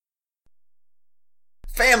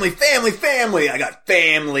Family, family, family. I got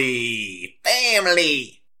family.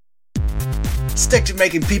 Family. Stick to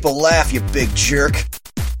making people laugh, you big jerk.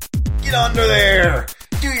 Get under there.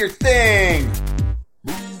 Do your thing.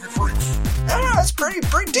 I don't know, that's pretty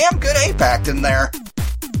damn good ape acting there.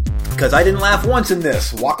 Because I didn't laugh once in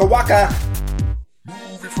this. Waka waka.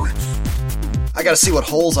 I gotta see what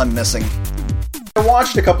holes I'm missing. I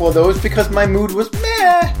watched a couple of those because my mood was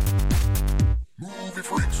meh.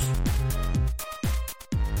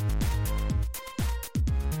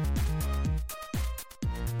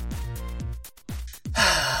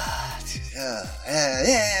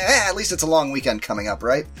 At least it's a long weekend coming up,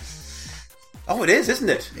 right? Oh, it is, isn't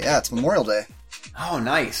it? Yeah, it's Memorial Day. Oh,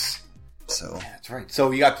 nice. So Yeah, that's right. So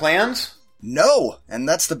you got plans? no, and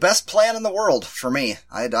that's the best plan in the world for me.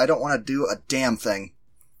 I don't want to do a damn thing.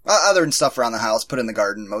 Other than stuff around the house, put in the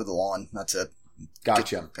garden, mow the lawn. That's it.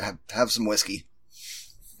 Gotcha. Have some whiskey.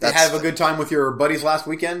 Did you have a good time with your buddies last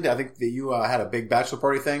weekend? I think that you had a big bachelor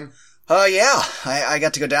party thing. Yeah. I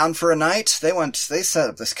got to go down for a night. They set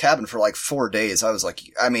up this cabin for like 4 days. I was like,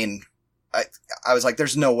 I was like,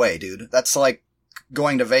 there's no way, dude. That's like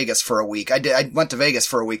going to Vegas for a week. I went to Vegas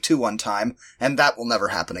for a week too one time, and that will never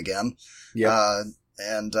happen again. Yeah.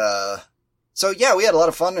 So yeah, we had a lot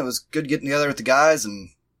of fun. It was good getting together with the guys and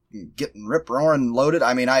getting rip-roaring loaded.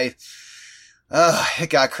 I mean, it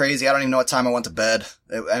got crazy. I don't even know what time I went to bed.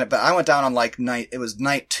 But I went down on it was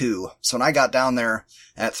night 2. So when I got down there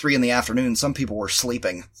at 3 p.m, some people were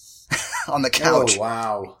sleeping on the couch. Oh,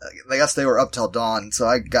 wow. I guess they were up till dawn. So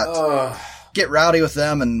I got get rowdy with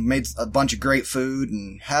them and made a bunch of great food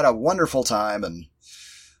and had a wonderful time. And,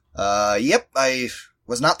 yep, I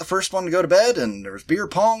was not the first one to go to bed, and there was beer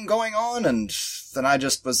pong going on. And then I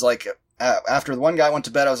just was like, after the one guy went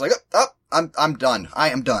to bed, I was like, I'm done. I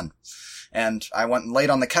am done. And I went and laid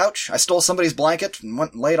on the couch. I stole somebody's blanket and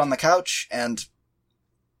went and laid on the couch, and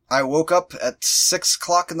I woke up at 6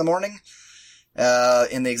 o'clock in the morning,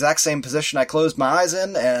 in the exact same position I closed my eyes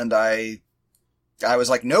in, and I was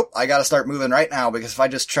like, nope, I gotta start moving right now, because if I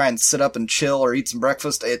just try and sit up and chill or eat some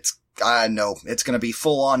breakfast, I know it's gonna be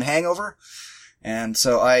full on hangover. And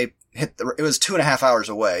so I it was 2.5 hours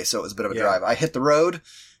away, so it was a bit of a drive. I hit the road,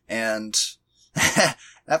 and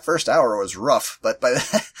that first hour was rough, but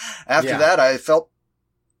after that, I felt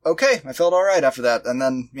okay. I felt alright after that. And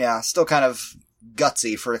then, still kind of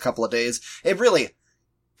gutsy for a couple of days. It really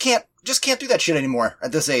can't do that shit anymore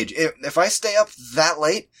at this age. If I stay up that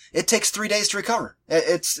late, it takes 3 days to recover.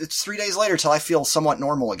 It's 3 days later till I feel somewhat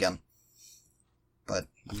normal again. But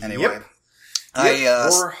anyway.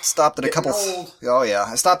 I stopped at a couple.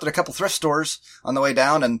 I stopped at a couple thrift stores on the way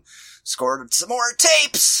down and scored some more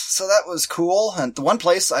tapes. So that was cool. And the one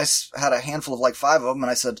place I had a handful of 5 of them, and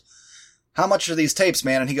I said, "How much are these tapes,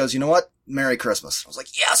 man?" And he goes, "You know what? Merry Christmas." I was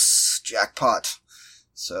like, "Yes, jackpot."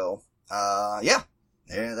 So,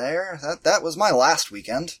 there. That was my last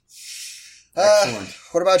weekend. Excellent.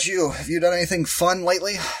 What about you? Have you done anything fun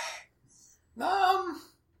lately? No,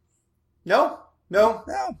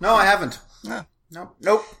 I haven't. Nope.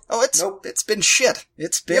 Oh, it's been shit.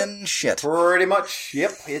 It's been shit. Pretty much.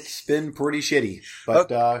 Yep. It's been pretty shitty.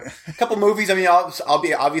 But, a couple movies. I mean, I'll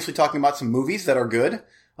be obviously talking about some movies that are good.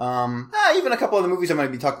 Even a couple of the movies I'm going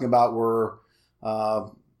to be talking about were,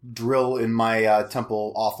 Drill in My,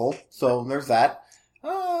 Temple awful. So there's that.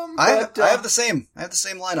 I have the same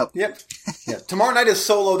lineup. Yep. Yeah. Tomorrow night is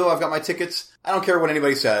Solo, though. I've got my tickets. I don't care what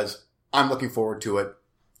anybody says. I'm looking forward to it.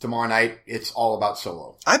 Tomorrow night, it's all about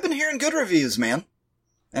Solo. I've been hearing good reviews, man.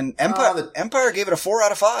 And Empire gave it a 4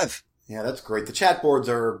 out of 5. Yeah, that's great. The chat boards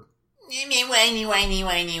are... Kathleen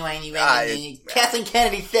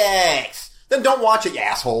Kennedy sucks. Then don't watch it, you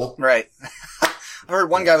asshole. Right. I heard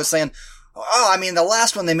one guy was saying, the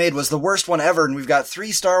last one they made was the worst one ever, and we've got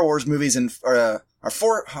 3 Star Wars movies or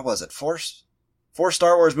 4, how was it? 4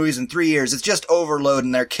 Star Wars movies in 3 years. It's just overload,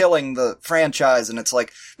 and they're killing the franchise. And it's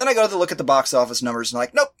like, then I go to look at the box office numbers, and I'm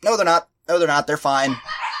like, nope, no, they're not. No, they're not. They're fine.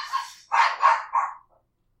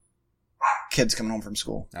 Kids coming home from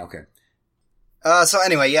school. Okay. So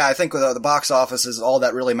anyway, I think the box office is all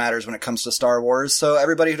that really matters when it comes to Star Wars. So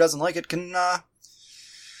everybody who doesn't like it can,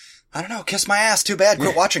 kiss my ass. Too bad.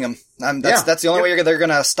 Quit watching them. That's the only way they're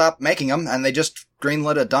gonna stop making them. And they just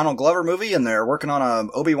greenlit a Donald Glover movie, and they're working on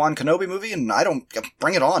a Obi-Wan Kenobi movie, and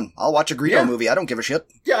bring it on. I'll watch a Greedo movie. I don't give a shit.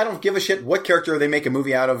 Yeah, I don't give a shit what character they make a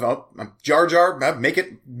movie out of. Jar Jar, make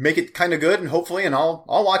it kind of good, and hopefully, and I'll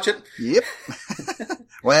watch it. Yep.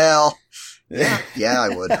 Well, yeah, I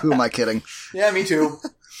would. Who am I kidding? Yeah, me too.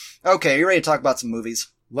 Okay, you ready to talk about some movies?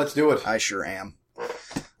 Let's do it. I sure am.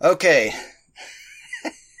 Okay.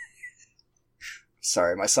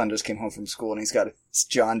 Sorry, my son just came home from school and he's got his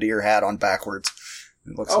John Deere hat on backwards.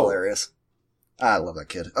 It looks hilarious. I love that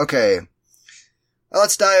kid. Okay.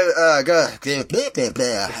 Let's dive,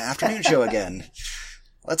 afternoon show again.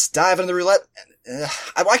 Let's dive into the roulette.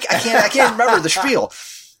 I can't remember the spiel.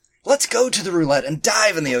 Let's go to the roulette and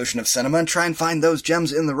dive in the ocean of cinema and try and find those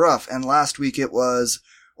gems in the rough. And last week it was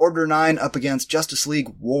Orbiter 9 up against Justice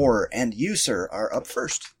League War. And you, sir, are up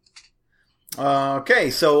first. Okay,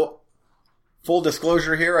 so full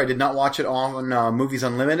disclosure here, I did not watch it on Movies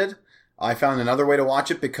Unlimited. I found another way to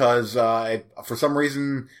watch it because for some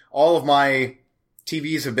reason, all of my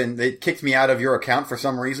TVs they kicked me out of your account for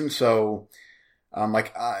some reason. So I'm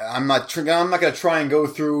like, I'm not going to try and go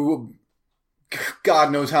through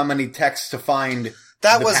God knows how many texts to find.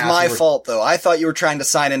 That was my fault, though. I thought you were trying to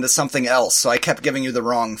sign into something else, so I kept giving you the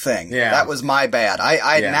wrong thing. Yeah. That was my bad.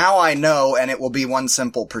 Now I know, and it will be one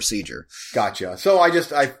simple procedure. Gotcha. So I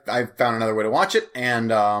found another way to watch it, and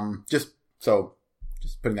just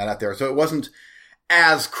putting that out there. So it wasn't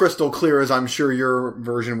as crystal clear as I'm sure your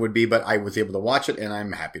version would be, but I was able to watch it, and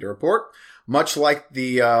I'm happy to report. Much like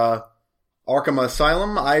the Arkham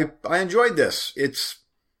Asylum, I enjoyed this. It's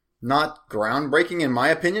not groundbreaking in my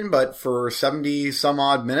opinion, but for 70 some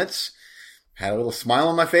odd minutes, had a little smile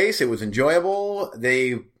on my face. It was enjoyable.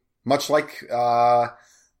 They, much like the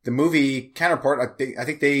movie counterpart, I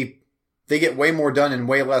think they get way more done in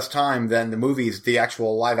way less time than the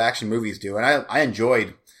actual live action movies do. And I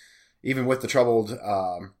enjoyed, even with the troubled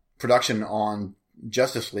production on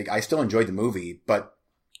Justice League, I still enjoyed the movie. But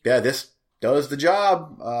yeah, this does the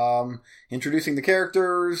job, introducing the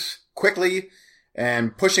characters quickly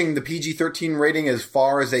and pushing the PG-13 rating as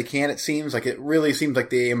far as they can. It really seems like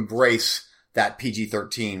they embrace that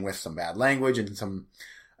PG-13 with some bad language and some,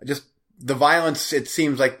 just the violence. It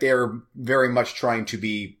seems like they're very much trying to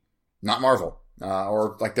be not Marvel,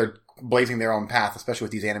 or like they're blazing their own path, especially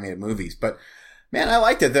with these animated movies. But man, I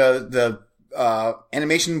liked it. The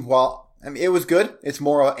animation, it was good. It's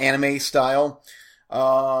more anime style.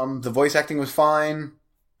 The voice acting was fine.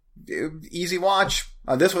 Easy watch.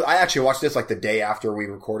 I actually watched this like the day after we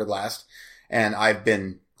recorded last, and I've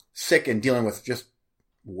been sick and dealing with just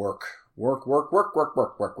work. So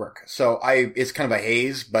it's kind of a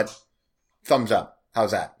haze, but thumbs up.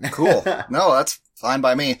 How's that? Cool. No, that's fine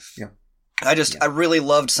by me. Yeah. I really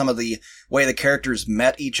loved some of the way the characters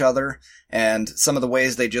met each other and some of the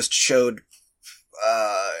ways they just showed,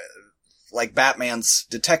 like Batman's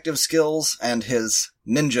detective skills and his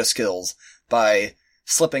ninja skills by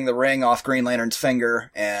slipping the ring off Green Lantern's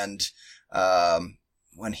finger, and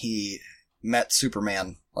when he met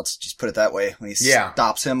Superman, let's just put it that way, when he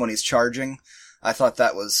stops him when he's charging, I thought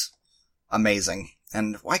that was amazing.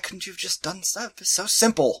 And why couldn't you have just done stuff? It's so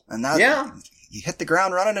simple. And that, you hit the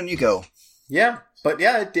ground running and you go. Yeah, but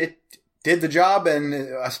yeah, it did the job, and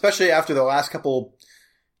especially after the last couple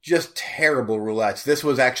just terrible roulettes, this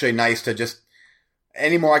was actually nice to just,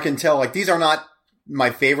 anymore I can tell, like, these are not my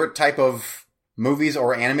favorite type of movies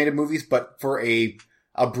or animated movies, but for a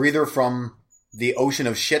breather from the ocean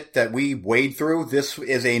of shit that we wade through, this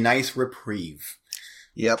is a nice reprieve.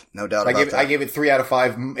 Yep, no doubt about that. I gave it 3 out of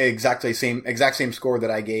 5, exact same score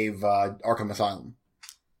that I gave Arkham Asylum.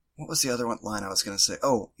 What was the other line I was going to say?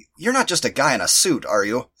 Oh, you're not just a guy in a suit, are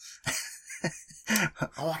you?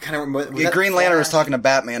 I kind of remember. Green Lantern was talking to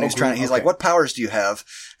Batman. He's like, what powers do you have?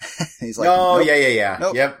 He's like, yeah.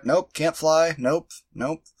 Nope, yep. Nope, can't fly. Nope.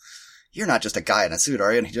 You're not just a guy in a suit,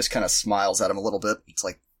 are you? And he just kind of smiles at him a little bit. It's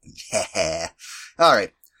like, yeah. All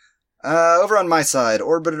right. Over on my side,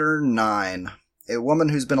 Orbiter 9. A woman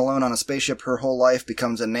who's been alone on a spaceship her whole life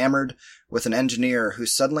becomes enamored with an engineer who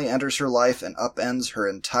suddenly enters her life and upends her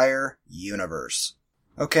entire universe.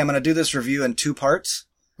 Okay, I'm going to do this review in 2 parts.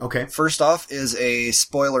 Okay. First off is a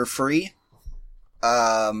spoiler-free,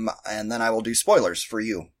 and then I will do spoilers for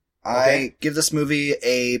you. Okay. I give this movie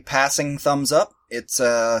a passing thumbs up. It's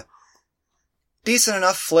a decent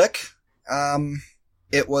enough flick.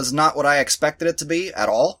 It was not what I expected it to be at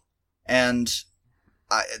all, and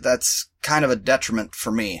that's kind of a detriment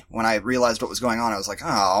for me. When I realized what was going on, I was like,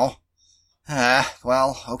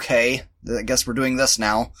 well, okay, I guess we're doing this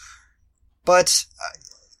now. But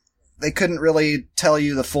they couldn't really tell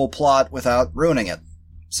you the full plot without ruining it.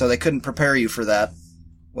 So they couldn't prepare you for that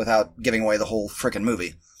without giving away the whole frickin'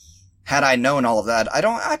 movie. Had I known all of that, I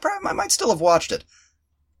might still have watched it.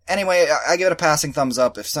 Anyway, I give it a passing thumbs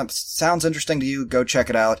up. If something sounds interesting to you, go check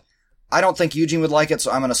it out. I don't think Eugene would like it,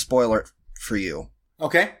 so I'm going to spoil it for you.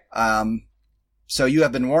 Okay. So you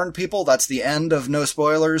have been warned, people. That's the end of no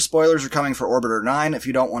spoilers. Spoilers are coming for Orbiter 9. If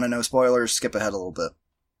you don't want to know spoilers, skip ahead a little bit.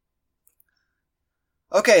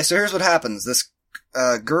 Okay, so here's what happens. This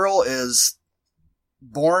girl is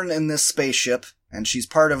born in this spaceship, And she's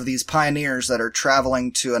part of these pioneers that are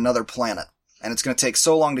traveling to another planet. And it's going to take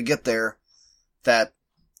so long to get there that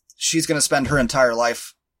she's going to spend her entire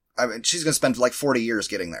life, she's going to spend like 40 years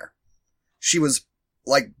getting there. She was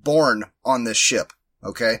like born on this ship,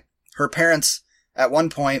 okay? Her parents, at one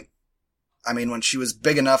point, when she was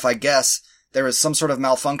big enough, I guess, there was some sort of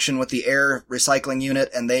malfunction with the air recycling unit,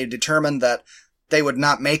 and they determined that they would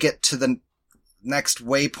not make it to the next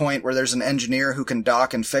waypoint where there's an engineer who can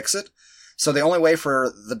dock and fix it. So the only way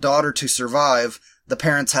for the daughter to survive, the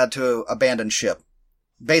parents had to abandon ship.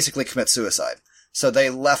 Basically commit suicide. So they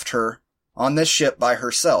left her on this ship by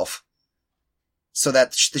herself so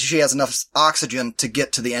that she has enough oxygen to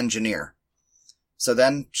get to the engineer. So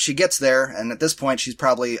then she gets there, and at this point she's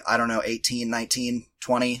probably, 18, 19,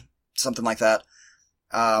 20, something like that.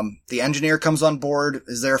 The engineer comes on board,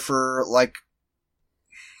 is there for like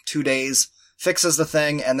 2 days, fixes the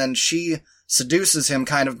thing, and then she seduces him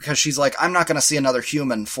kind of because she's like, I'm not going to see another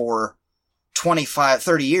human for 25,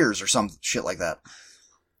 30 years or some shit like that.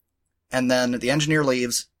 And then the engineer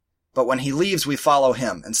leaves, but when he leaves, we follow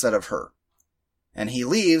him instead of her. And he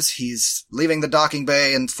leaves, he's leaving the docking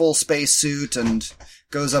bay in full space suit and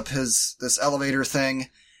goes up this elevator thing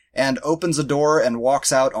and opens a door and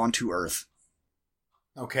walks out onto Earth.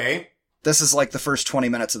 Okay. This is like the first 20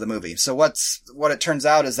 minutes of the movie. So what it turns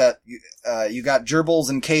out is that you got gerbils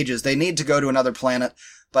in cages. They need to go to another planet,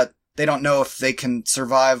 but they don't know if they can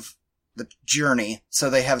survive the journey. So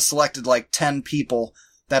they have selected like 10 people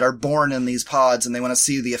that are born in these pods, and they want to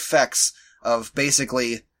see the effects of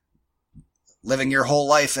basically living your whole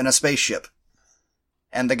life in a spaceship.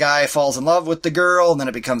 And the guy falls in love with the girl, and then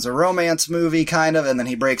it becomes a romance movie, kind of, and then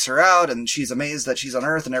he breaks her out, and she's amazed that she's on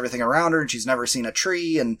Earth and everything around her, and she's never seen a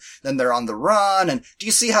tree, and then they're on the run, and do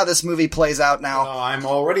you see how this movie plays out now? I'm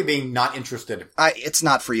already being not interested. It's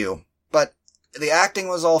not for you. But the acting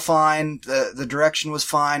was all fine, the direction was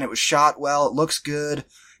fine, it was shot well, it looks good,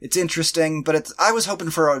 it's interesting, but I was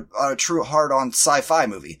hoping for a true hard-on sci-fi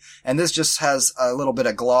movie, and this just has a little bit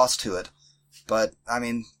of gloss to it. But,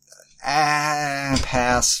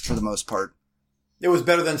 pass for the most part. It was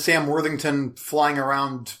better than Sam Worthington flying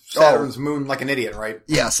around Saturn's moon like an idiot, right?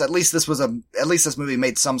 Yes, at least this movie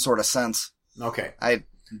made some sort of sense. Okay.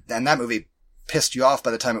 And that movie pissed you off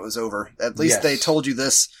by the time it was over. At least They told you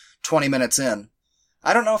this 20 minutes in.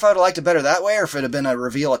 I don't know if I would have liked it better that way or if it had been a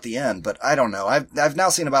reveal at the end, but I don't know. I've now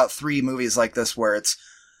seen about 3 movies like this where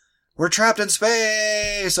we're trapped in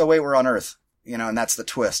space, oh wait, we're on Earth. And that's the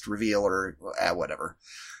twist, reveal, or whatever.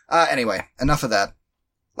 Anyway, enough of that.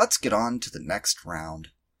 Let's get on to the next round.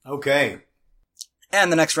 Okay.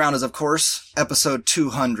 And the next round is, of course, episode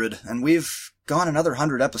 200. And we've gone another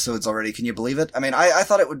 100 episodes already. Can you believe it? I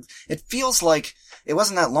thought it feels like it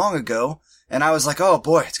wasn't that long ago. And I was like, oh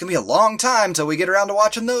boy, it's going to be a long time till we get around to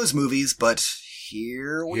watching those movies. But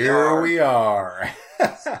here we are.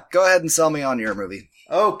 Go ahead and sell me on your movie.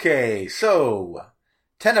 Okay, so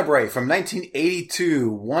Tenebrae from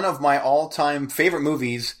 1982, one of my all-time favorite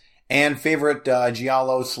movies and favorite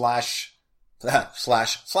giallo slasher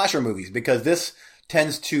movies, because this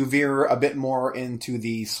tends to veer a bit more into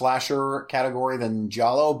the slasher category than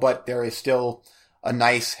giallo, but there is still a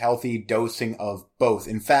nice, healthy dosing of both.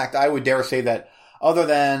 In fact, I would dare say that other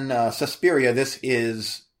than Suspiria, this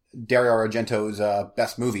is Dario Argento's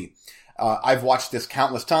best movie. I've watched this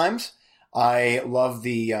countless times. I love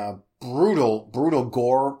the brutal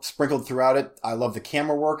gore sprinkled throughout it. I love the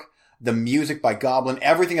camera work, the music by Goblin.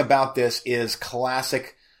 Everything about this is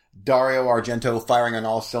classic Dario Argento firing on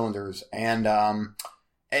all cylinders. And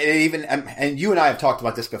you and I have talked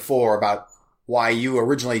about this before, about why you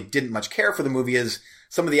originally didn't much care for the movie. Is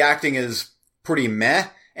some of the acting is pretty meh,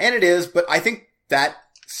 and it is, but I think that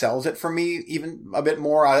sells it for me even a bit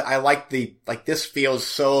more. I like this feels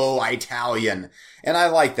so Italian, and I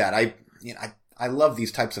like that. I love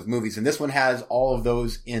these types of movies, and this one has all of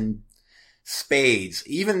those in spades.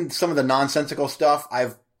 Even some of the nonsensical stuff,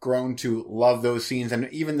 I've grown to love those scenes, and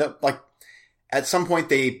even at some point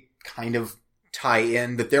they kind of tie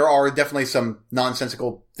in, but there are definitely some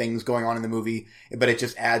nonsensical things going on in the movie, but it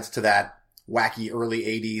just adds to that wacky early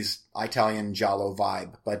 80s Italian giallo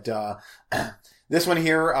vibe. But this one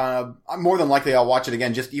here, more than likely I'll watch it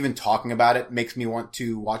again. Just even talking about it makes me want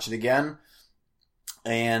to watch it again.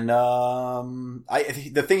 And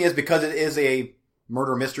the thing is, because it is a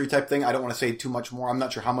murder mystery type thing, I don't want to say too much more. I'm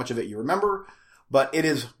not sure how much of it you remember, but it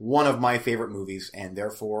is one of my favorite movies, and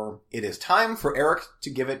therefore it is time for Eric to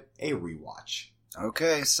give it a rewatch.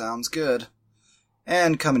 Okay, sounds good.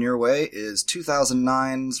 And coming your way is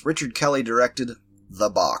 2009's Richard Kelly directed The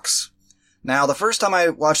Box. Now, the first time I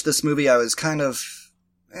watched this movie, I was kind of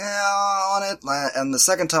on it. And the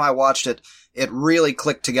second time I watched it, it really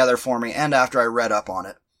clicked together for me, and after I read up on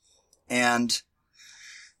it. And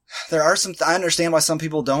there are I understand why some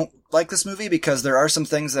people don't like this movie, because there are some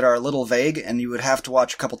things that are a little vague, and you would have to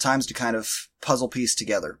watch a couple times to kind of puzzle piece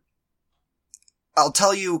together. I'll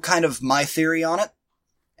tell you kind of my theory on it,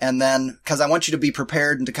 and then, because I want you to be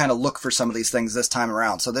prepared and to kind of look for some of these things this time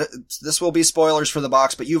around. So this will be spoilers for the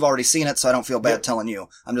box, but you've already seen it, so I don't feel bad telling you.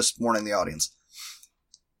 I'm just warning the audience.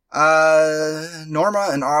 Norma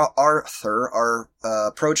and Arthur are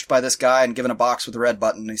approached by this guy and given a box with a red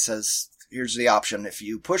button. He says, here's the option. If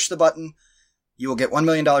you push the button, you will get $1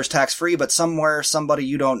 million tax-free, but somewhere, somebody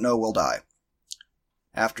you don't know will die.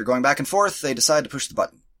 After going back and forth, they decide to push the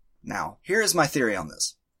button. Now, here is my theory on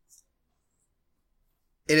this.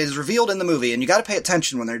 It is revealed in the movie, and you gotta pay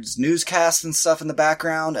attention when there's newscasts and stuff in the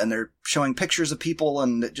background, and they're showing pictures of people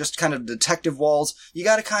and just kind of detective walls. You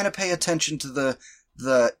gotta kind of pay attention to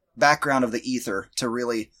the background of the ether to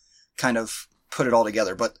really kind of put it all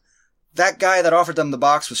together. But that guy that offered them the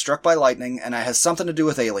box was struck by lightning, and it has something to do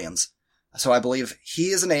with aliens. So I believe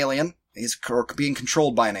he is an alien. He's being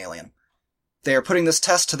controlled by an alien. They are putting this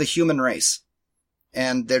test to the human race,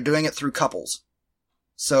 and they're doing it through couples.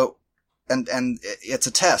 So, and it's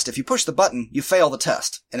a test. If you push the button, you fail the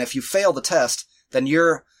test. And if you fail the test, then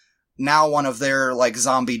you're now one of their, like,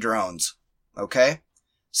 zombie drones. Okay?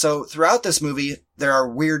 So throughout this movie, there are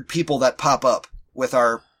weird people that pop up with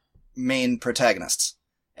our main protagonists.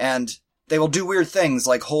 And they will do weird things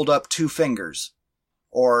like hold up 2 fingers.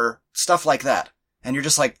 Or stuff like that. And you're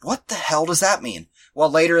just like, what the hell does that mean? Well,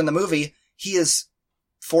 later in the movie, he is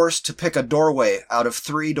forced to pick a doorway out of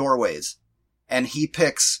 3 doorways. And he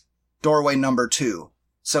picks doorway number 2.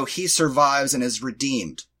 So he survives and is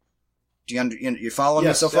redeemed. Do you following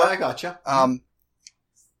me so far? Yeah, I gotcha.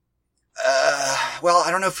 Well,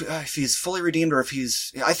 I don't know if he's fully redeemed or if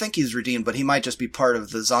I think he's redeemed, but he might just be part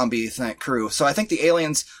of the zombie crew. So I think the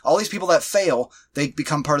aliens, all these people that fail, they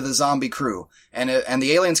become part of the zombie crew. And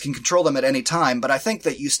the aliens can control them at any time, but I think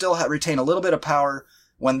that you still retain a little bit of power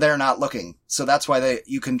when they're not looking. So that's why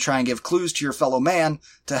you can try and give clues to your fellow man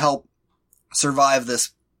to help survive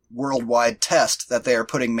this worldwide test that they are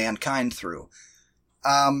putting mankind through.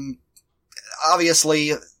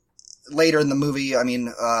 Obviously, later in the movie,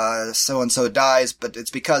 so-and-so dies, but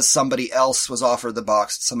it's because somebody else was offered the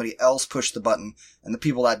box, somebody else pushed the button, and the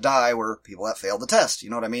people that die were people that failed the test, you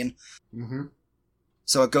know what I mean? Mm-hmm.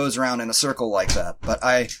 So it goes around in a circle like that. But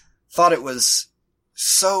I thought it was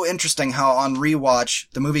so interesting how on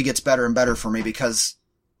rewatch, the movie gets better and better for me, because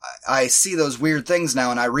I see those weird things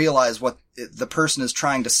now, and I realize what the person is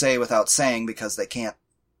trying to say without saying, because they can't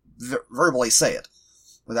verbally say it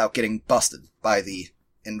without getting busted by the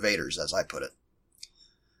invaders, as I put it.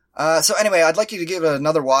 So anyway, I'd like you to give it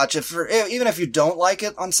another watch. Even if you don't like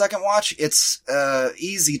it on second watch, it's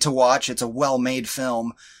easy to watch. It's a well-made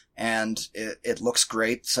film, and it looks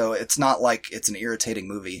great. So it's not like it's an irritating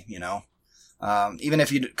movie, you know. Even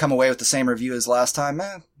if you come away with the same review as last time,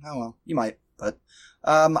 oh well, you might. But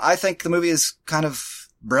I think the movie is kind of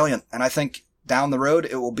brilliant, and I think down the road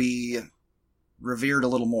it will be revered a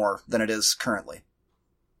little more than it is currently.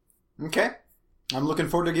 Okay. I'm looking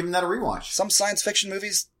forward to giving that a rewatch. Some science fiction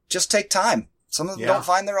movies just take time. Some of them don't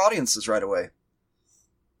find their audiences right away.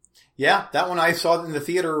 Yeah, that one I saw in the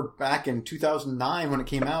theater back in 2009 when it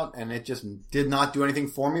came out, and it just did not do anything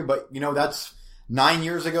for me. But, that's 9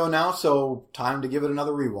 years ago now, so time to give it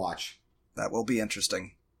another rewatch. That will be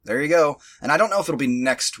interesting. There you go. And I don't know if it'll be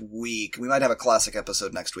next week. We might have a classic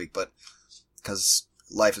episode next week, but because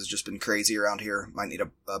life has just been crazy around here, might need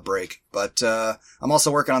a break. But I'm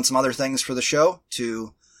also working on some other things for the show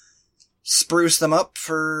to spruce them up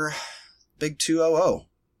for Big 200.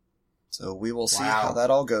 So we will see how that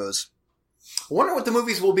all goes. I wonder what the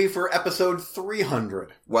movies will be for episode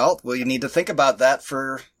 300. Well, you need to think about that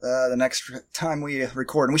for the next time we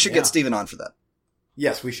record. And we should get Steven on for that. Actually,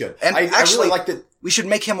 Yes, we should. And I really liked it. We should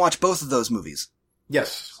make him watch both of those movies.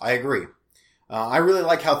 Yes, I agree. I really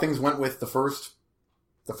like how things went with the first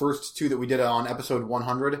 2 that we did on episode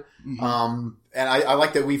 100. Mm-hmm. And I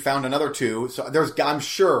like that we found another 2. So I'm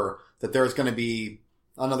sure that there's going to be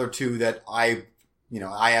another 2 that I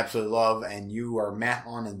absolutely love, and you are Matt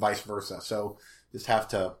on, and vice versa. So just have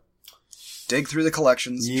to dig through the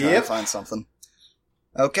collections, try to find something.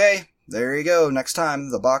 Okay, there you go. Next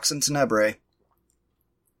time, The Box in Tenebrae.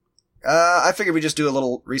 I figured we'd just do a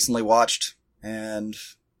little recently watched, and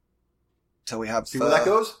till we have... See where that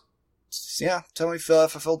goes? Yeah, till we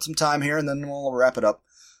fulfilled some time here, and then we'll wrap it up.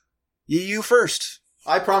 You first.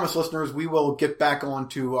 I promise, listeners, we will get back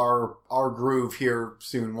onto our groove here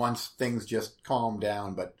soon once things just calm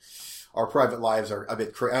down. But our private lives are a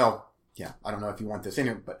bit crazy. Oh, yeah, I don't know if you want this in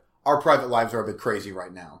here, but our private lives are a bit crazy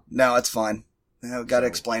right now. No, it's fine. Got to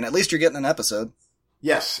explain. At least you're getting an episode.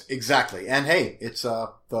 Yes, exactly. And hey, it's the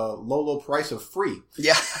low price of free.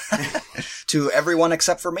 Yeah. To everyone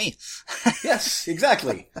except for me. Yes,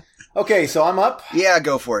 exactly. Okay, so I'm up. Yeah,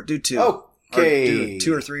 go for it. Do 2. Okay. Or do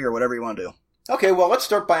 2 or 3 or whatever you want to do. Okay, well, let's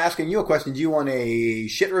start by asking you a question. Do you want a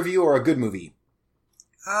shit review or a good movie?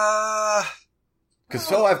 Because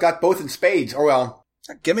so I've got both in spades. Or, well...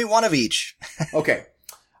 Give me one of each. Okay.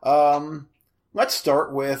 Let's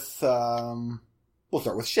start with... we'll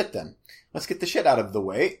start with shit, then. Let's get the shit out of the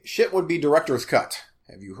way. Shit would be Director's Cut.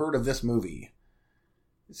 Have you heard of this movie?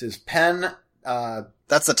 This is Penn...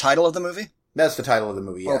 That's the title of the movie? That's the title of the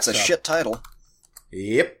movie, Well, it's a shit title.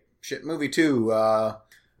 Yep. Shit movie, too.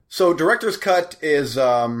 So Director's Cut is...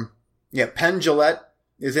 Penn Jillette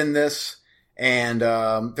is in this. And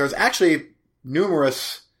there's actually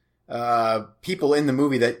numerous people in the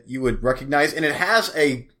movie that you would recognize. And it has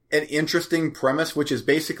an interesting premise, which is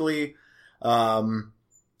basically... the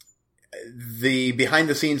behind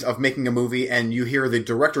the scenes of making a movie, and you hear the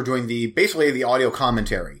director doing basically the audio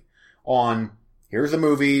commentary on, here's the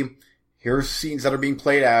movie, here's scenes that are being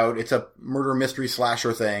played out, it's a murder mystery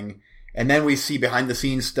slasher thing, and then we see behind the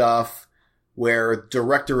scenes stuff where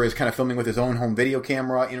director is kind of filming with his own home video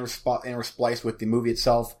camera interspliced with the movie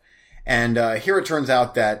itself. And here it turns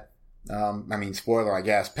out that, spoiler I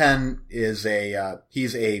guess, Penn is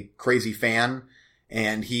he's a crazy fan,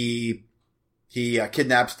 and he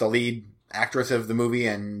kidnaps the lead actress of the movie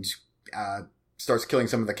and starts killing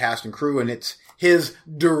some of the cast and crew, and it's his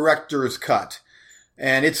director's cut.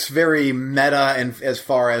 And it's very meta, and as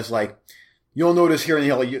far as, like, you'll notice here,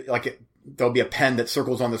 there'll be a pen that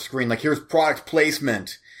circles on the screen, like, here's product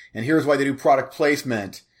placement, and here's why they do product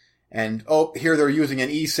placement, and, oh, here they're using an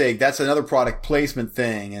e-cig, that's another product placement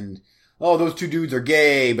thing, and, oh, those two dudes are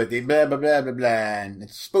gay, but they blah, blah, blah, blah, blah, and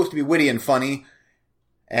it's supposed to be witty and funny.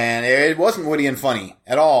 And it wasn't witty and funny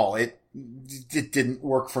at all. It didn't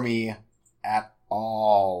work for me at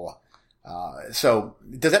all. So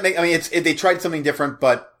does that make, they tried something different,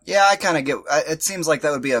 but. Yeah, I kind of get, it seems like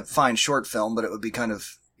that would be a fine short film, but it would be kind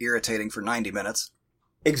of irritating for 90 minutes.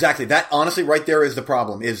 Exactly. That honestly right there is the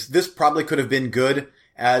problem, is this probably could have been good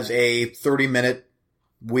as a 30-minute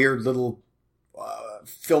weird little,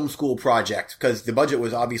 film school project, because the budget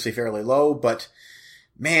was obviously fairly low, but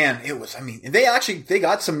man, it was, they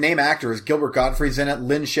got some name actors. Gilbert Gottfried's in it.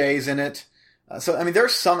 Lin Shaye's in it.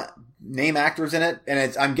 There's some name actors in it,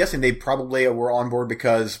 and I'm guessing they probably were on board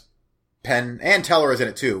because Penn and Teller is in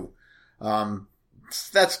it too.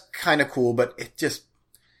 That's kind of cool, but it just,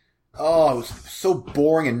 it was so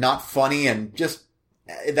boring and not funny, and just,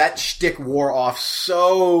 that shtick wore off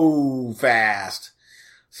so fast.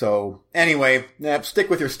 So, anyway, stick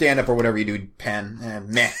with your stand-up or whatever you do, Penn.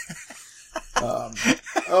 Meh.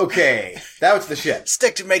 Okay, that was the shit.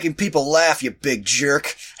 Stick to making people laugh, you big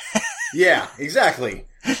jerk. Yeah, exactly.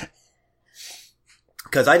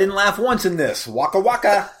 Because I didn't laugh once in this. Waka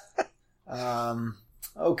waka.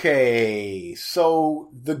 Okay, so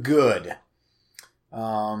the good.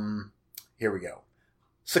 Here we go.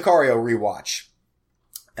 Sicario rewatch.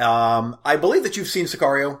 I believe that you've seen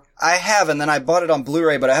Sicario. I have, and then I bought it on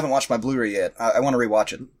Blu-ray, but I haven't watched my Blu-ray yet. I want to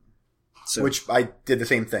rewatch it. So. Which I did the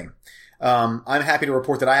same thing. I'm happy to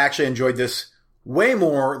report that I actually enjoyed this way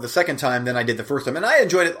more the second time than I did the first time. And I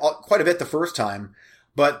enjoyed it quite a bit the first time,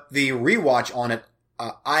 but the rewatch on it,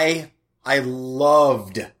 I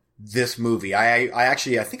loved this movie. I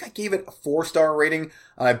think I gave it a 4-star rating.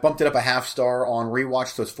 I bumped it up a half-star on rewatch,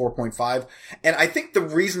 so it's 4.5. And I think the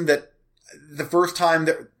reason that the first time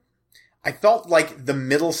that I felt like the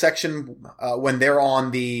middle section, when they're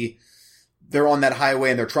on that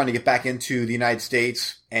highway and they're trying to get back into the United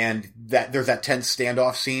States, and that there's that tense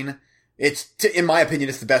standoff scene. In my opinion,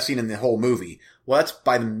 it's the best scene in the whole movie. Well, that's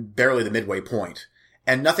by barely the midway point.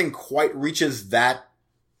 And nothing quite reaches that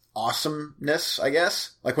awesomeness, I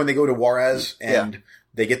guess. Like when they go to Juarez and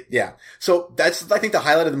they get, So that's, I think, the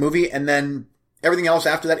highlight of the movie. And then everything else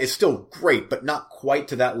after that is still great, but not quite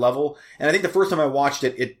to that level. And I think the first time I watched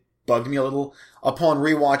it, it bugged me a little. Upon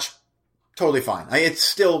rewatch, totally fine. I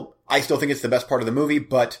still think it's the best part of the movie,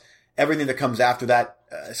 but everything that comes after that,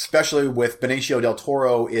 especially with Benicio del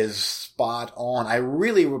Toro, is spot on. I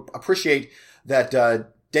really appreciate that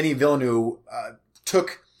Denis Villeneuve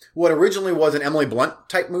took what originally was an Emily Blunt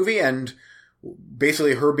type movie, and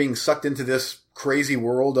basically her being sucked into this crazy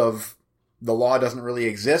world of the law doesn't really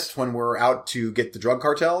exist when we're out to get the drug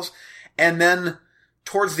cartels. And then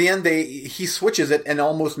towards the end, he switches it and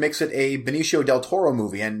almost makes it a Benicio del Toro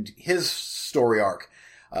movie and his story arc.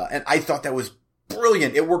 And I thought that was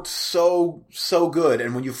brilliant. It worked so good.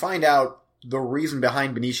 And when you find out the reason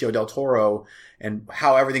behind Benicio del Toro and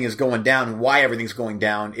how everything is going down and why everything's going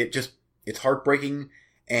down, it's heartbreaking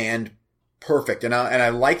and perfect. And I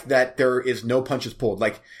like that there is no punches pulled.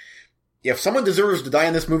 Like, if someone deserves to die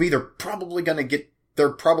in this movie, they're probably going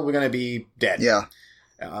to be dead. Yeah.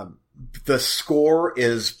 The score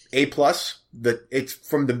is A+. It's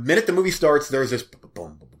from the minute the movie starts, there's this boom,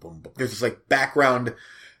 boom, boom, boom. There's this like background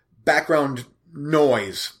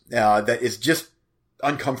noise, that is just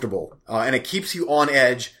uncomfortable. And it keeps you on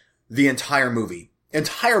edge the entire movie.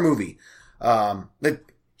 Like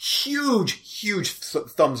huge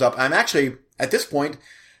thumbs up. I'm actually at this point,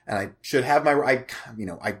 and I should have I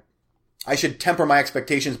should temper my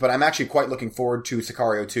expectations, but I'm actually quite looking forward to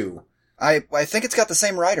Sicario 2. I think it's got the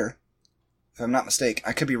same writer, if I'm not mistaken.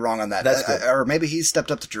 I could be wrong on that. That's good. Or maybe he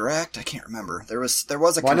stepped up to direct. I can't remember. There was a.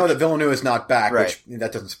 Well, I know that Villeneuve is not back, right. Which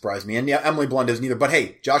that doesn't surprise me. And yeah, Emily Blunt isn't either. But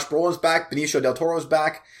hey, Josh Brolin's back. Benicio del Toro's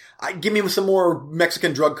back. Give me some more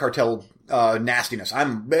Mexican drug cartel nastiness.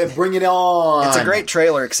 Bring it on. It's a great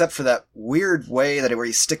trailer, except for that weird way where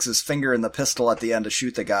he sticks his finger in the pistol at the end to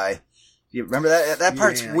shoot the guy. You remember that? That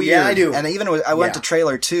part's weird. Yeah, I do. And even I went to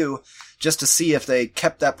trailer 2 just to see if they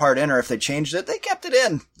kept that part in or if they changed it. They kept it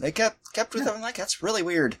in. They kept with it. I'm like, that's really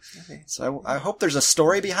weird. Okay. So I hope there's a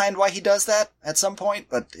story behind why he does that at some point,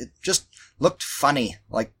 but it just looked funny.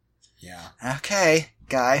 Like, okay,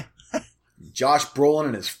 guy. Josh Brolin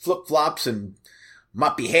and his flip-flops and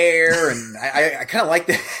moppy hair, and I kind of like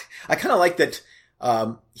that. I kind of like that.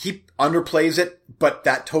 He underplays it, but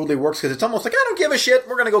that totally works because it's almost like, I don't give a shit.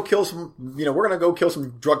 We're gonna go kill some, we're gonna go kill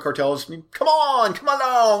some drug cartels. I mean, come along,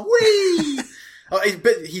 wee! But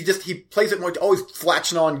he plays it more, always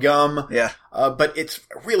flatching on gum. Yeah. But it's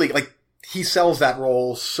really like, he sells that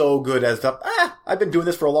role so good as I've been doing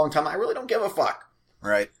this for a long time. I really don't give a fuck.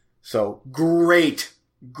 Right. So great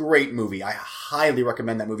movie. I highly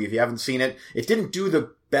recommend that movie if you haven't seen it. It didn't do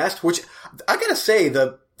the best, which I gotta say,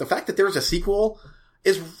 the fact that there's a sequel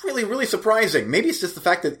is really, really surprising. Maybe it's just the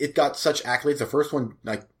fact that it got such accolades. The first one,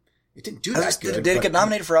 like, it didn't do that good. Did it get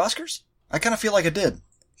nominated for Oscars? I kind of feel like it did.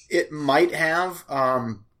 It might have.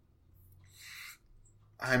 I'm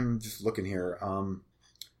just looking here.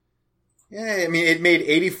 Yeah, I mean, it made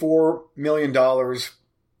 $84 million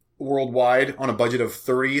worldwide on a budget of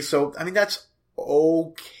 30. So, I mean, that's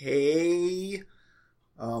okay.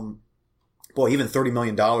 Boy, even $30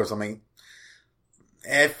 million. I mean,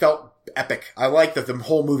 it felt epic. I like that the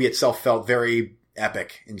whole movie itself felt very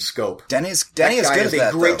epic in scope. Denny is good at that. He's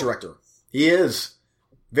a great director. He is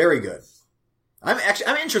very good. I'm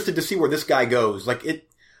interested to see where this guy goes. Like,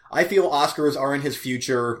 I feel Oscars are in his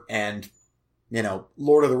future, and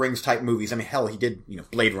Lord of the Rings type movies. I mean, hell, he did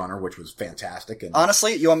Blade Runner, which was fantastic. And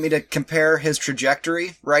honestly, you want me to compare his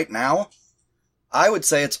trajectory right now? I would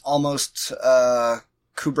say it's almost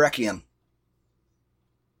Kubrickian.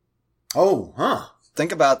 Oh, huh.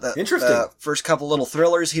 Think about that. Interesting. First couple little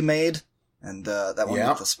thrillers he made, and that one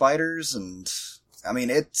with the spiders, and I mean,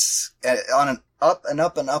 it's on an up and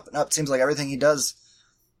up and up and up. It seems like everything he does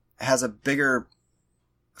has a bigger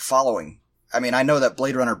following. I mean, I know that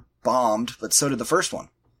Blade Runner bombed, but so did the first one.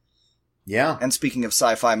 Yeah. And speaking of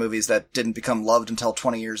sci-fi movies that didn't become loved until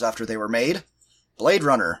 20 years after they were made, Blade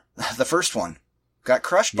Runner, the first one, got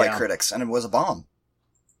crushed by critics, and it was a bomb.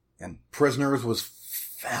 And Prisoners was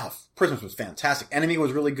fantastic. Enemy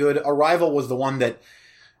was really good. Arrival was the one that,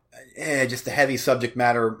 just the heavy subject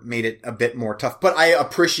matter made it a bit more tough. But I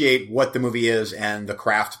appreciate what the movie is and the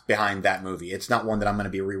craft behind that movie. It's not one that I'm going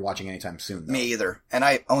to be rewatching anytime soon, though. Me either. And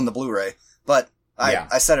I own the Blu-ray. But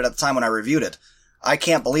I said it at the time when I reviewed it. I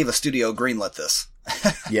can't believe a studio greenlit this.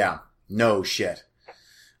 Yeah. No shit.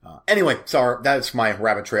 Anyway, sorry, that's my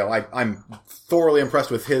rabbit trail. I'm thoroughly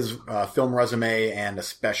impressed with his film resume, and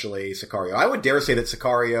especially Sicario. I would dare say that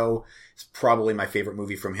Sicario is probably my favorite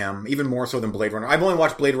movie from him, even more so than Blade Runner. I've only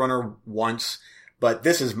watched Blade Runner once, but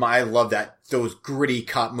I love those gritty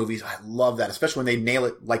cop movies. I love that, especially when they nail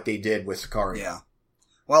it like they did with Sicario. Yeah.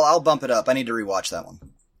 Well, I'll bump it up. I need to rewatch that one.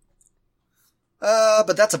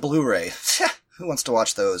 But that's a Blu-ray. Who wants to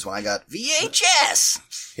watch those when I got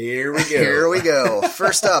VHS? Here we go. Here we go.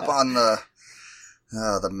 First up on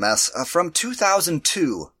the mess from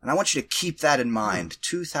 2002, and I want you to keep that in mind.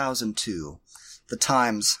 2002, the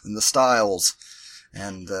times and the styles,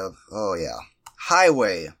 and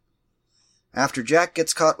Highway. After Jack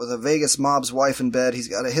gets caught with a Vegas mob's wife in bed, he's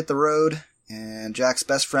got to hit the road, and Jack's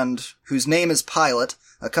best friend, whose name is Pilot,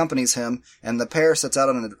 accompanies him, and the pair sets out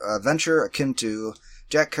on an adventure akin to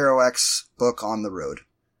Jack Kerouac's book On the Road.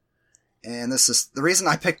 And this is the reason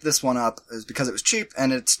I picked this one up is because it was cheap,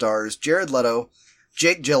 and it stars Jared Leto,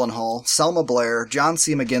 Jake Gyllenhaal, Selma Blair, John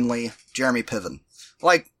C. McGinley, Jeremy Piven.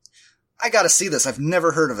 Like, I gotta see this. I've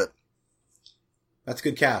never heard of it. That's a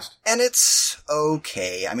good cast. And it's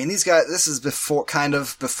okay. I mean, these guys, this is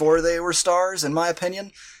before they were stars, in my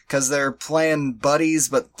opinion. Because they're playing buddies,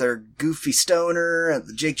 but they're goofy stoner.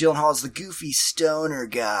 Jake Gyllenhaal is the goofy stoner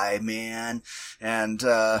guy, man. And,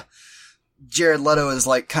 Jared Leto is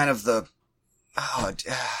like kind of the,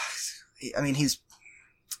 he's,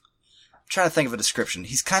 I'm trying to think of a description.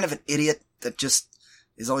 He's kind of an idiot that just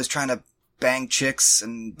is always trying to bang chicks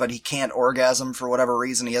but he can't orgasm for whatever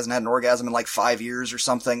reason. He hasn't had an orgasm in like 5 years or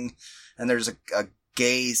something. And there's a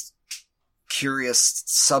gay, curious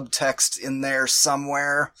subtext in there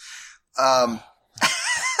somewhere.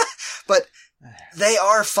 But they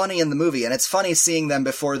are funny in the movie, and it's funny seeing them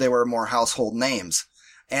before they were more household names.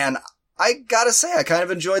 And I gotta say, I kind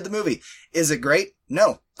of enjoyed the movie. Is it great?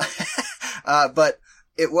 No. But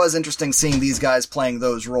it was interesting seeing these guys playing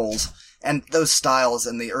those roles. And those styles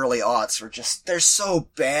in the early aughts were they're so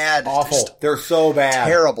bad. Awful. They're so bad.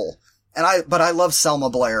 Terrible. But I love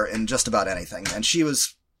Selma Blair in just about anything. And she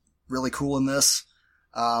was really cool in this.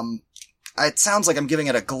 It sounds like I'm giving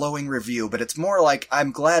it a glowing review, but it's more like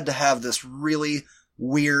I'm glad to have this really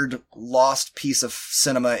weird, lost piece of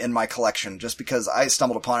cinema in my collection, just because I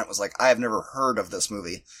stumbled upon it and was like, I have never heard of this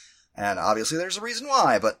movie. And obviously there's a reason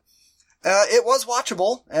why, but it was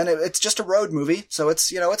watchable, and it's just a road movie, so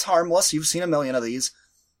it's harmless. You've seen a million of these.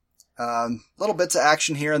 Little bits of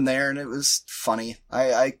action here and there, and it was funny.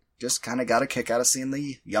 I just kind of got a kick out of seeing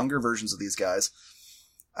the younger versions of these guys.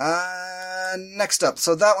 Next up.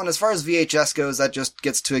 So that one, as far as VHS goes, that just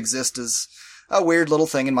gets to exist as a weird little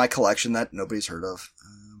thing in my collection that nobody's heard of.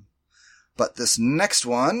 But this next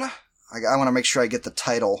one, I want to make sure I get the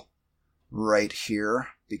title right here,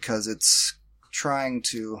 because it's trying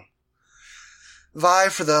to vie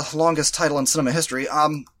for the longest title in cinema history.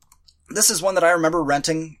 This is one that I remember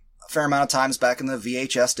renting a fair amount of times back in the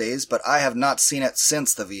VHS days, but I have not seen it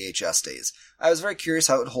since the VHS days. I was very curious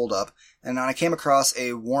how it would hold up, and when I came across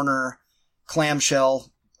a Warner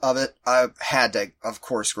clamshell of it, I had to, of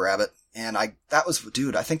course, grab it. And I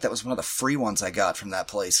think that was one of the free ones I got from that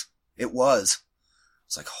place. It was.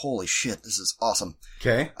 It's like, holy shit, this is awesome.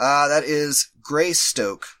 Okay. That is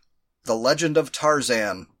Greystoke, The Legend of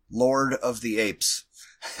Tarzan, Lord of the Apes.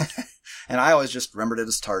 And I always just remembered it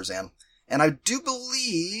as Tarzan. And I do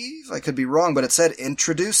believe, I could be wrong, but it said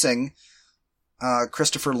introducing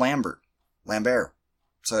Christopher Lambert.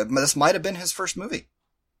 So this might have been his first movie.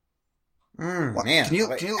 Man. Can you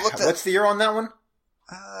look that? What's the year on that one?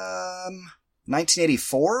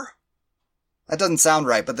 1984? That doesn't sound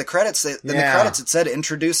right, but the credits, in the credits it said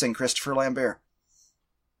introducing Christopher Lambert.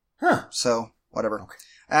 Huh. So, whatever. Okay.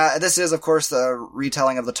 This is, of course, the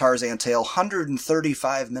retelling of the Tarzan tale,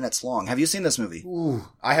 135 minutes long. Have you seen this movie? Ooh,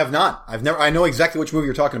 I have not. I know exactly which movie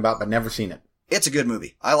you're talking about, but never seen it. It's a good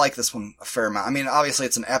movie. I like this one a fair amount. I mean, obviously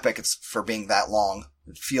it's an epic. It's for being that long.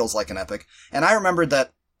 It feels like an epic. And I remembered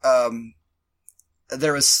that,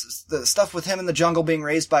 there was the stuff with him in the jungle being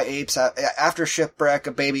raised by apes. After shipwreck,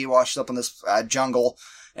 a baby washes up in this jungle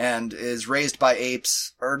and is raised by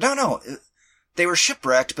apes. Or no, they were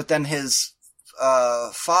shipwrecked, but then his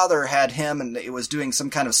father had him and it was doing some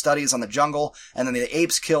kind of studies on the jungle, and then the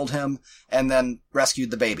apes killed him and then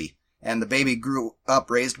rescued the baby. And the baby grew up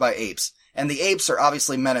raised by apes. And the apes are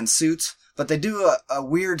obviously men in suits, but they do a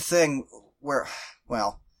weird thing where,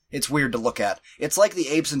 well, it's weird to look at. It's like the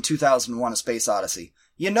apes in 2001: A Space Odyssey.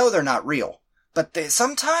 You know they're not real, but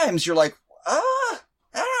sometimes you're like, I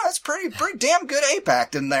don't know, that's pretty damn good ape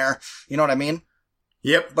acting there. You know what I mean?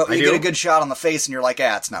 Yep. But when you get a good shot on the face and you're like,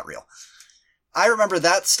 it's not real. I remember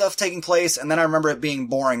that stuff taking place, and then I remember it being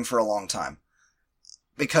boring for a long time.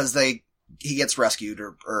 Because he gets rescued,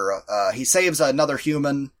 or he saves another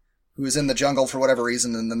human who is in the jungle for whatever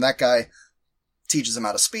reason, and then that guy teaches him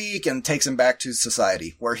how to speak and takes him back to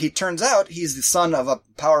society, where he turns out he's the son of a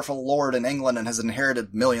powerful lord in England and has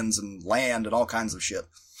inherited millions and land and all kinds of shit.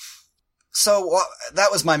 So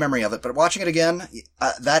that was my memory of it, but watching it again,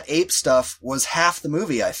 that ape stuff was half the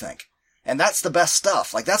movie, I think. And that's the best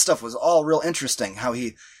stuff. Like, that stuff was all real interesting, how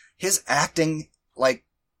his acting, like,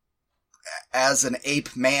 as an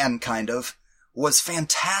ape man, kind of, was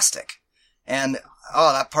fantastic. And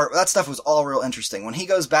that stuff was all real interesting. When he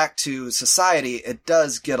goes back to society, it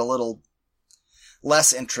does get a little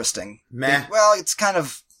less interesting. Meh. Well, it's kind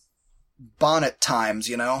of Bonnet times,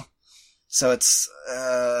 you know? So it's,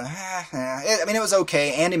 I mean, it was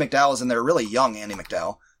okay. Andie MacDowell was in there, really young Andie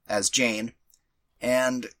MacDowell, as Jane.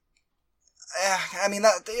 And, I mean,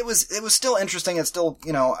 it was still interesting. It still,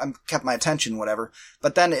 kept my attention, whatever.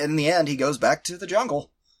 But then in the end, he goes back to the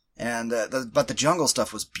jungle. And but the jungle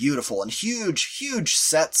stuff was beautiful and huge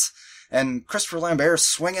sets. And Christopher Lambert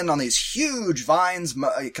swinging on these huge vines,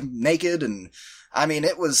 naked, and I mean,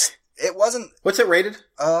 it wasn't. What's it rated?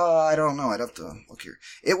 I don't know. I'd have to look here.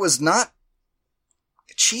 It was not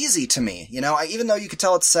cheesy to me, you know. Even though you could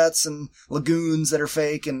tell it's sets and lagoons that are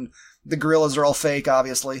fake, and the gorillas are all fake,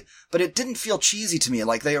 obviously, but it didn't feel cheesy to me.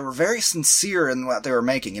 Like they were very sincere in what they were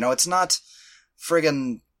making. You know, it's not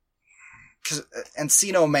friggin'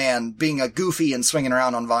 Encino Man being a goofy and swinging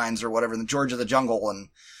around on vines or whatever in the George of the Jungle, and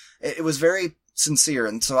it was very sincere,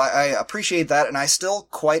 and so I appreciate that, and I still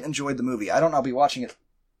quite enjoyed the movie. I don't know, I'll be watching it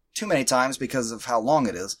too many times because of how long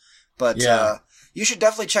it is, but you should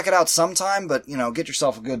definitely check it out sometime, but, you know, get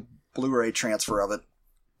yourself a good Blu-ray transfer of it.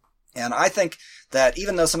 And I think that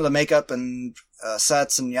even though some of the makeup and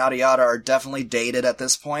sets and yada yada are definitely dated at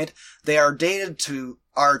this point, they are dated to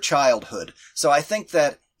our childhood. So I think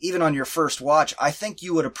that even on your first watch, I think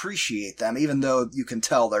you would appreciate them, even though you can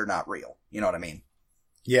tell they're not real. You know what I mean?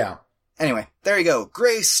 Yeah. Anyway, there you go.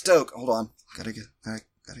 Greystoke. Hold on. Gotta get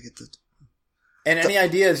the... And any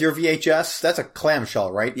ideas, your VHS? That's a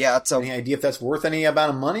clamshell, right? Yeah, it's any idea if that's worth any amount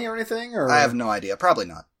of money or anything? Or I have no idea. Probably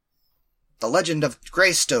not. The Legend of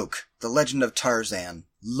Greystoke. The Legend of Tarzan.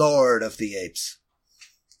 Lord of the Apes.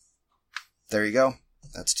 There you go.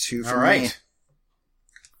 That's 2 for me.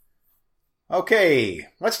 Okay,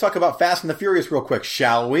 let's talk about Fast and the Furious real quick,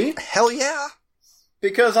 shall we? Hell yeah!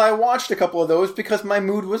 Because I watched a couple of those because my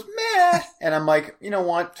mood was meh. And I'm like, you know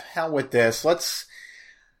what? Hell with this.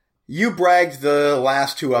 You bragged the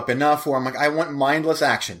last 2 up enough where I'm like, I want mindless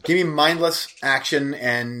action. Give me mindless action,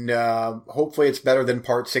 and hopefully it's better than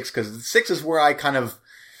part 6, because 6 is where I kind of,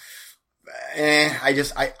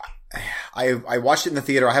 I watched it in the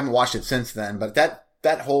theater. I haven't watched it since then, but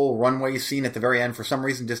that whole runway scene at the very end for some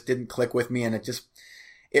reason just didn't click with me, and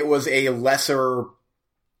it was a lesser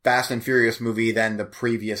Fast and Furious movie than the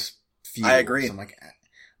previous few. I agree. So I'm like,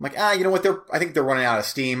 you know what? I think they're running out of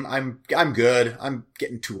steam. I'm good. I'm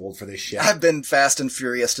getting too old for this shit. I've been Fast and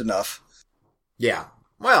Furious enough. Yeah.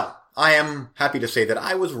 Well, I am happy to say that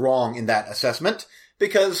I was wrong in that assessment,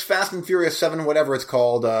 because Fast and Furious 7, whatever it's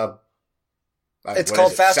called, it's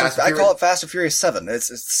called Fast and I call it Fast and Furious 7.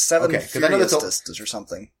 It's 7 Furious or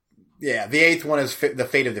something. Yeah, the 8th one is the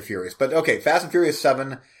Fate of the Furious. But okay, Fast and Furious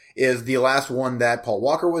 7 is the last one that Paul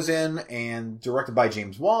Walker was in, and directed by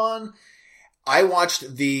James Wan. I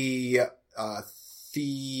watched did I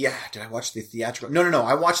watch the theatrical? No.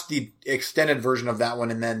 I watched the extended version of that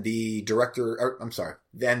one, and then the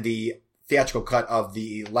then the theatrical cut of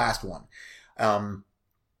the last one. And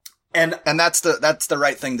that's the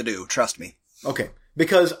right thing to do. Trust me. Okay.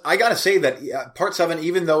 Because I gotta say that part 7,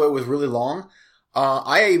 even though it was really long,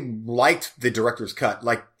 I liked the director's cut.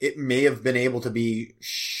 Like, it may have been able to be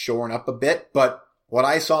shorn up a bit, but what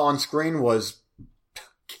I saw on screen was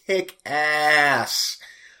kick ass.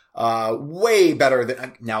 Way better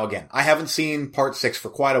than, now again, I haven't seen part 6 for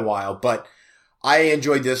quite a while, but I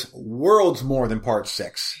enjoyed this worlds more than part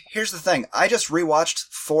 6. Here's the thing. I just rewatched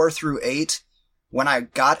 4 through 8 when I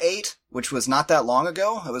got 8, which was not that long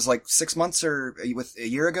ago. It was like 6 months or a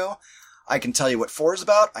year ago. I can tell you what 4 is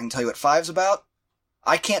about. I can tell you what 5 is about.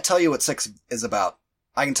 I can't tell you what 6 is about.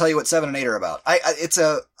 I can tell you what 7 and 8 are about. It's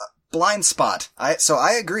a blind spot. So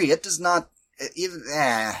I agree. It does not even,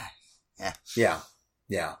 Yeah.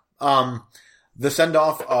 The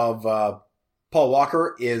send-off of, Paul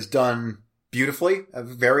Walker is done beautifully,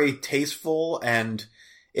 very tasteful, and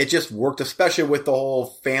it just worked, especially with the whole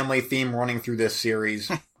family theme running through this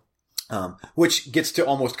series, which gets to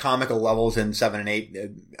almost comical levels in 7 and 8.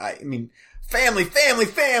 I mean, family.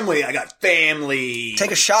 I got family.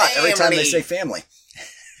 Take a shot every time they say family.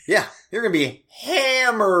 Yeah. You're going to be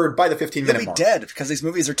hammered by the 15-minute mark. You'll be dead because these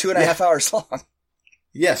movies are 2.5 hours long.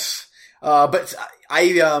 Yes. But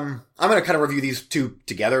I'm going to kind of review these 2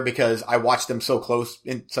 together because I watched them so close,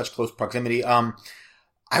 in such close proximity. I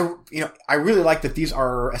really like that these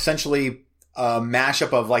are essentially a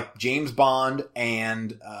mashup of like James Bond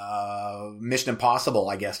and, Mission Impossible,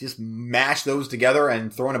 I guess. Just mash those together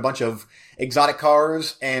and throw in a bunch of exotic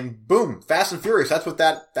cars and boom, Fast and Furious. That's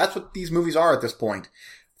what these movies are at this point.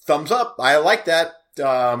 Thumbs up. I like that.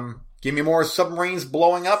 Give me more submarines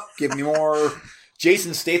blowing up. Give me more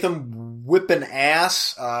Jason Statham whipping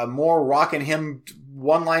ass. More rocking him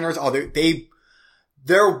one-liners. Oh,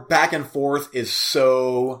 their back and forth is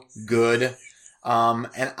so good.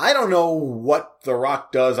 And I don't know what The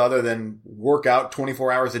Rock does other than work out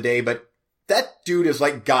 24 hours a day, but that dude is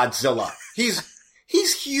like Godzilla. He's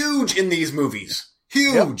huge in these movies.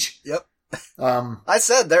 Huge. Yep. I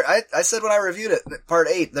said there. I said when I reviewed it, part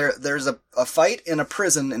 8. There's a fight in a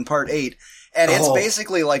prison in part 8, and it's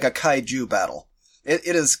basically like a kaiju battle.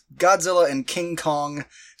 It is Godzilla and King Kong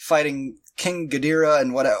fighting King Ghidorah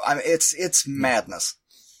and whatever. I mean, it's madness.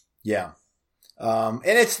 Yeah. And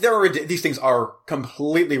these things are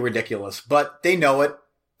completely ridiculous, but they know it.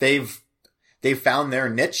 They've found their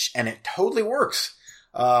niche, and it totally works.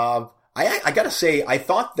 I gotta say, I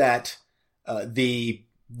thought that the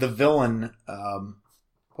villain,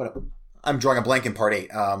 I'm drawing a blank in part 8.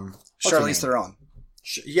 Charlize Theron.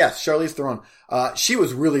 Yes, Charlize Theron. She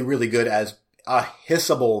was really, really good as a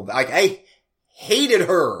hissable. I hated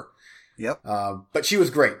her. Yep. But she was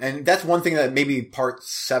great. And that's one thing that maybe part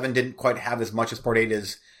 7 didn't quite have as much as part 8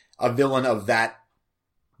 is a villain of that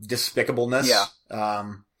despicableness. Yeah.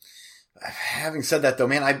 Having said that though,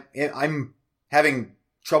 man, I'm having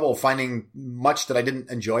trouble finding much that I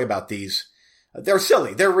didn't enjoy about these. They're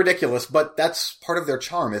silly. They're ridiculous, but that's part of their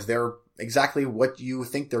charm is they're exactly what you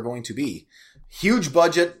think they're going to be. Huge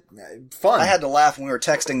budget, fun. I had to laugh when we were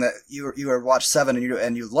texting that you were watched 7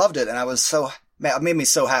 and you loved it, and I was it made me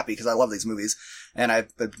so happy because I love these movies, and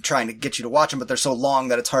I've been trying to get you to watch them, but they're so long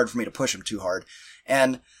that it's hard for me to push them too hard.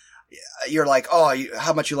 And you're like,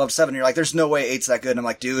 how much you loved 7? And you're like, there's no way 8's that good. And I'm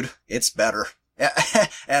like, dude, it's better.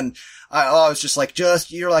 And I was just like,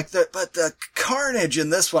 you're like, but the carnage in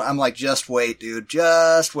this one, I'm like, just wait, dude,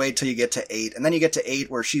 just wait till you get to 8. And then you get to 8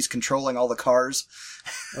 where she's controlling all the cars.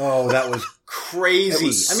 Oh, that was crazy.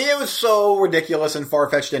 It was so ridiculous and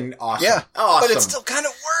far-fetched and awesome. Yeah. Awesome. But it still kind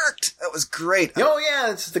of worked. That was great. Oh, yeah,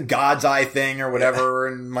 it's the God's Eye thing or whatever.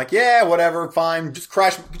 Yeah. And I'm like, yeah, whatever, fine. Just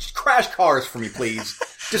crash cars for me, please.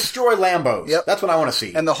 Destroy Lambos. Yep. That's what I want to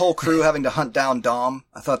see. And the whole crew having to hunt down Dom.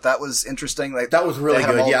 I thought that was interesting. That was really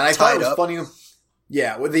good. Yeah, and I thought it was funny.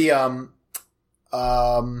 Yeah, with the,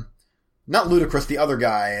 not Ludacris, the other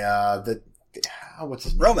guy, what's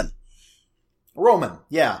his name? Roman,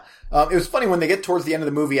 yeah. It was funny when they get towards the end of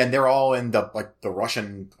the movie and they're all in the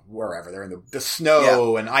Russian, wherever. They're in the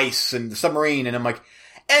snow and ice and the submarine. And I'm like,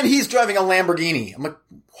 and he's driving a Lamborghini. I'm like,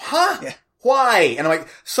 huh? Yeah. Why? And I'm like,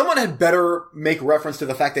 someone had better make reference to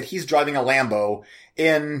the fact that he's driving a Lambo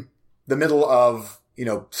in the middle of,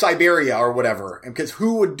 Siberia or whatever. And because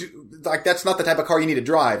who would do, that's not the type of car you need to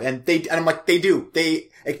drive. And I'm like, they do. They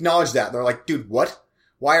acknowledge that. They're like, dude, what?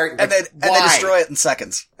 Why are and they destroy it in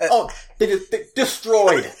seconds. They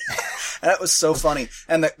destroyed. And that was so funny.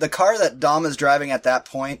 And the car that Dom is driving at that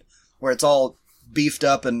point, where it's all beefed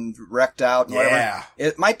up and wrecked out and whatever,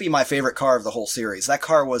 it might be my favorite car of the whole series. That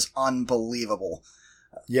car was unbelievable.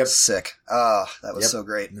 Yep. Sick. That was so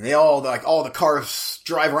great. And they all the cars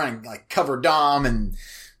drive around and cover Dom and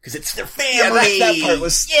because it's their family. Yeah, that part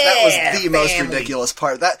was the most ridiculous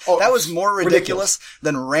part. That was more ridiculous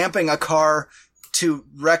than ramping a car to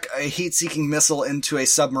wreck a heat-seeking missile into a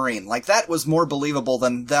submarine. That was more believable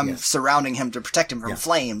than them surrounding him to protect him from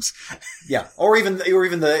flames. Yeah. Or even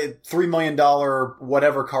the $3 million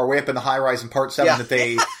whatever car way up in the high-rise in part 7 that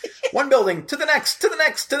they, one building to the next,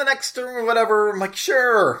 or whatever. I'm like,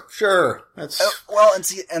 sure. That's,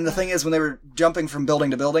 and the thing is, when they were jumping from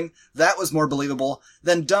building to building, that was more believable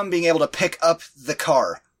than Dumb being able to pick up the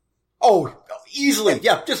car. Oh, easily.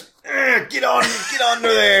 Yeah. Just, get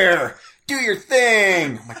under there. Do your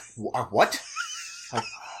thing. I'm like, what?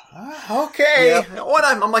 Okay. Yep.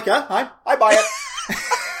 I'm like, I buy it.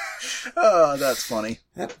 Oh, that's funny.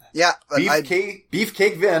 Yep. Yeah.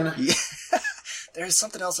 Beefcake Vin. Yeah. There's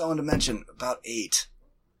something else I wanted to mention about 8.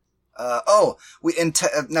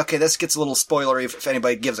 Okay, this gets a little spoilery if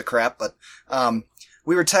anybody gives a crap, but,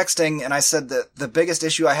 we were texting and I said that the biggest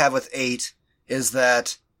issue I have with 8 is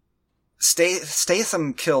that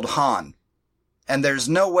Statham killed Han. And there's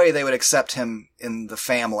no way they would accept him in the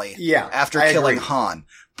family after killing Han.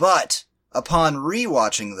 But upon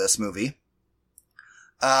rewatching this movie,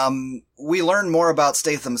 we learn more about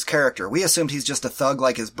Statham's character. We assumed he's just a thug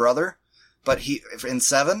like his brother, but in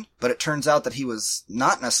 7, but it turns out that he was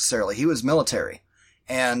not necessarily. He was military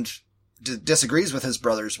and disagrees with his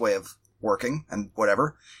brother's way of working and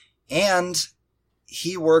whatever. And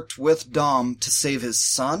he worked with Dom to save his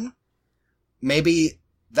son. Maybe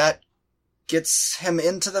that gets him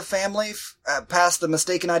into the family past the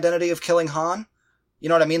mistaken identity of killing Han. You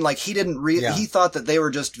know what I mean? He didn't he thought that they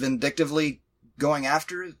were just vindictively going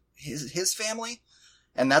after his family,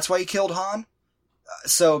 and that's why he killed Han.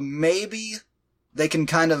 So maybe I could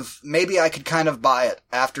kind of buy it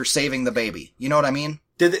after saving the baby. You know what I mean?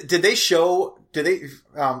 Did they show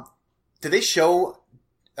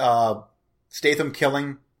Statham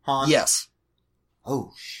killing Han? Yes.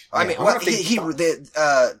 Oh, I mean,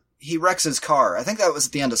 he wrecks his car. I think that was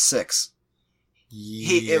at the end of 6.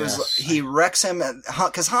 He wrecks him,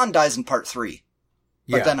 because Han dies in part 3.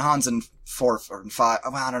 But then Han's in 4 or 5.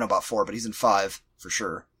 Well, I don't know about 4, but he's in 5 for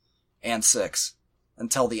sure. And 6.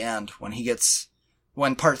 Until the end,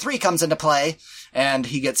 when part 3 comes into play, and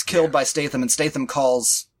he gets killed by Statham, and Statham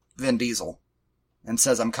calls Vin Diesel and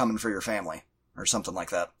says, "I'm coming for your family," or something like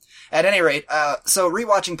that. At any rate, so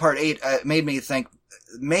rewatching part 8, made me think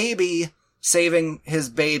maybe saving his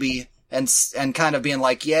baby and kind of being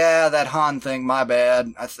like, yeah, that Han thing, my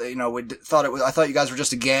bad. I thought you guys were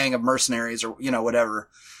just a gang of mercenaries or, whatever.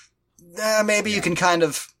 Maybe you can kind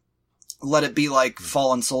of let it be like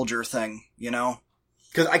fallen soldier thing,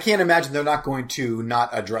 Because I can't imagine they're not going to not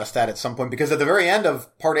address that at some point. Because at the very end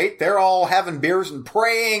of part 8, they're all having beers and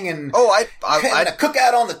praying and having a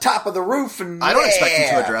cookout on the top of the roof. And I don't expect them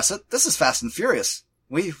to address it. This is Fast and Furious.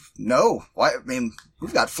 We've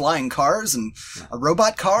got flying cars and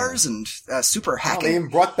robot cars and super hacking. They even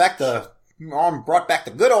brought back the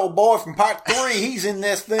good old boy from part 3. He's in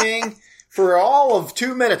this thing for all of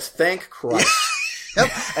 2 minutes. Thank Christ. Yep.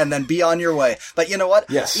 And then be on your way. But you know what?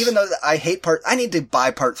 Yes. Even though I need to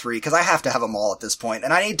buy part 3 because I have to have them all at this point,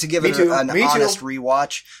 and I need to give it an honest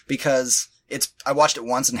rewatch because I watched it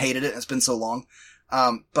once and hated it. And it's been so long.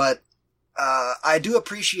 But I do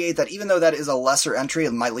appreciate that even though that is a lesser entry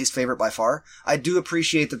and my least favorite by far, I do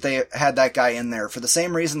appreciate that they had that guy in there for the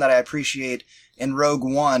same reason that I appreciate in Rogue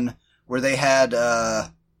One where they had,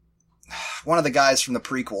 one of the guys from the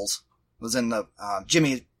prequels was in the,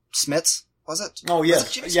 Jimmy Smits. Was it? Oh, yes. Was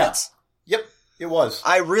it Jimmy Smits? Yep, it was.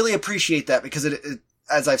 I really appreciate that because it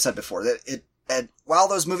as I've said before, while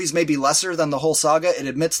those movies may be lesser than the whole saga, it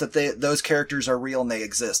admits that those characters are real and they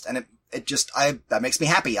exist. And that makes me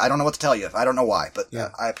happy. I don't know what to tell you. I don't know why, but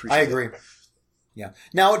I appreciate it. I agree. Yeah.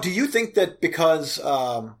 Now, do you think that because,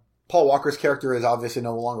 Paul Walker's character is obviously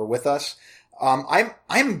no longer with us,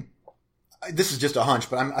 this is just a hunch,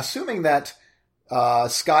 but I'm assuming that,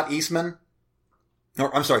 Scott Eastwood.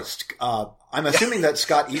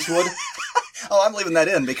 Oh, I'm leaving that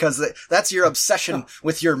in because that's your obsession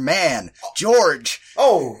with your man, George.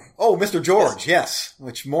 Oh, Mr. George, yes.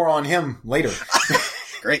 Which more on him later.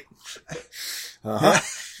 Great. Uh-huh.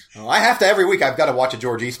 Well, I have to every week. I've got to watch a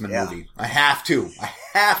George Eastman movie. I have to.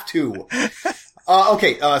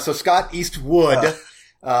 Okay. So Scott Eastwood.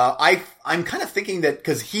 I'm kind of thinking that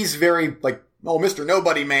because he's very like, Mr.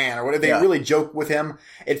 Nobody Man or whatever. They really joke with him.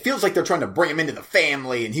 It feels like they're trying to bring him into the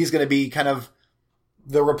family, and he's going to be kind of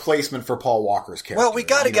the replacement for Paul Walker's character. Well, we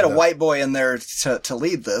got to get a white boy in there to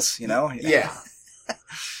lead this, Yeah.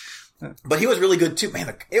 But he was really good too,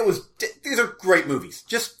 man. These are great movies.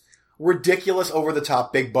 Just ridiculous, over the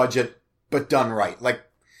top, big budget, but done right. Like,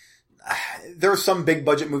 there are some big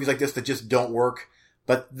budget movies like this that just don't work,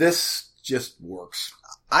 but this just works.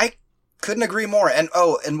 I couldn't agree more. And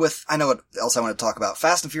I know what else I want to talk about.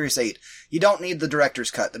 Fast and Furious 8. You don't need the director's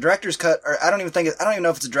cut. The director's cut, or I don't even know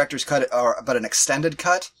if it's a director's cut but an extended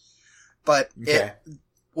cut. But I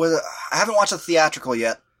haven't watched the theatrical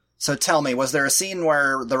yet. So tell me, was there a scene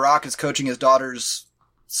where The Rock is coaching his daughter's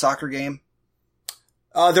soccer game?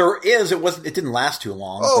 There is. It didn't last too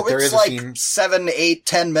long. Oh, but there it's is a like scene. 7, 8,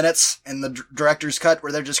 10 minutes in the director's cut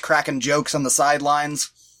where they're just cracking jokes on the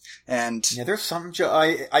sidelines. And there's some dude,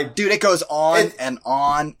 it goes on and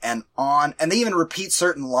on and on, and they even repeat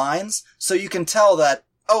certain lines, so you can tell that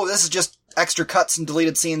this is just extra cuts and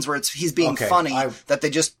deleted scenes where he's being funny that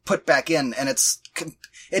they just put back in, and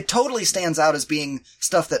it totally stands out as being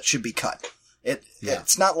stuff that should be cut.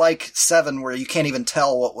 It's not like 7 where you can't even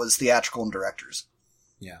tell what was theatrical and directors.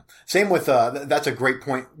 Yeah, same with that's a great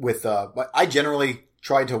point with. I generally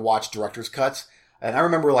try to watch director's cuts. And I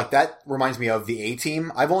remember, that reminds me of the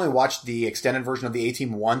A-Team. I've only watched the extended version of the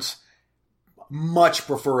A-Team once. Much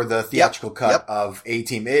prefer the theatrical cut of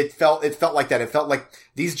A-Team. It felt like that. It felt like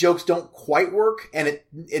these jokes don't quite work, and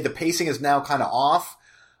the pacing is now kind of off.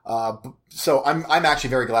 So I'm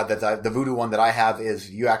actually very glad that the Vudu one that I have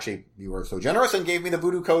is you were so generous and gave me the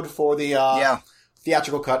Vudu code for the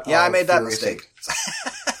theatrical cut. Yeah, I made that mistake.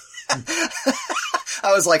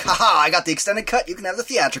 I was like, haha, I got the extended cut, you can have the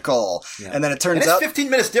theatrical. Yeah. And then it turns out... it's 15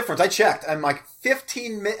 minutes difference. I checked. I'm like,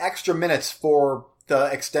 15 extra minutes for the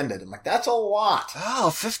extended. I'm like, that's a lot. Oh,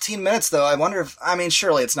 15 minutes though. I wonder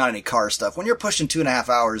surely it's not any car stuff. When you're pushing 2.5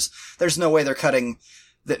 hours, there's no way they're cutting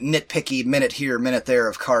the nitpicky minute here, minute there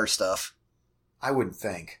of car stuff. I wouldn't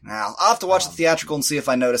think. Now, I'll have to watch the theatrical and see if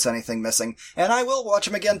I notice anything missing. And I will watch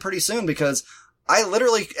them again pretty soon because... I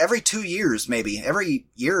literally, every 2 years, maybe, every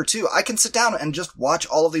year or two, I can sit down and just watch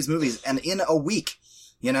all of these movies, and in a week,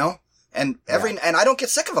 and I don't get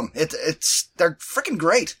sick of them. They're freaking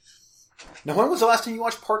great. Now, when was the last time you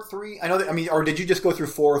watched part 3? I know that, or did you just go through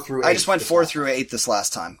 4 through 8? I just went 4 through 8 this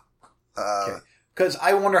last time. Okay. Because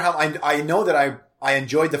I wonder how, I know that I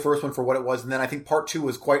enjoyed the first one for what it was, and then I think part 2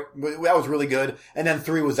 was that was really good, and then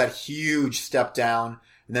 3 was that huge step down,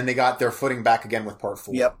 and then they got their footing back again with part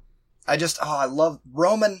 4. Yep. I love,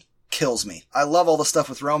 Roman kills me. I love all the stuff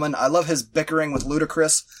with Roman. I love his bickering with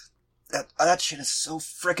Ludacris. That shit is so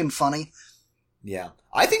freaking funny. Yeah.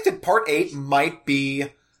 I think that part 8 might be,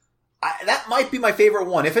 that might be my favorite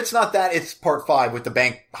one. If it's not that, it's part 5 with the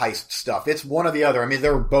bank heist stuff. It's one or the other. I mean,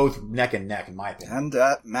 they're both neck and neck, in my opinion. And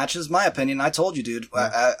that matches my opinion. I told you, dude.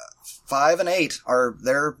 5 and 8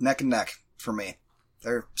 they're neck and neck for me.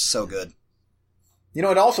 They're so good. You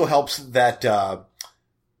know, it also helps that,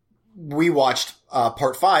 we watched,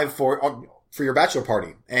 part 5 for your bachelor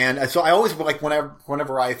party. And so I always, like,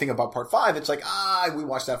 whenever I think about part 5, it's like, we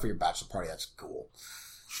watched that for your bachelor party. That's cool.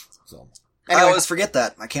 So. Anyway. I always forget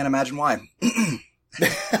that. I can't imagine why.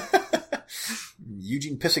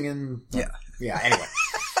 Eugene pissing in. Yeah. Yeah, anyway.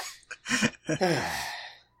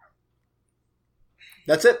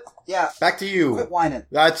 That's it. Yeah. Back to you. Quit whining.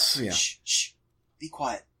 That's, yeah. Shh. Be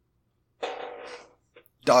quiet.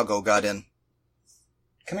 Doggo got in.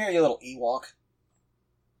 Come here, you little Ewok.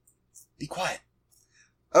 Be quiet.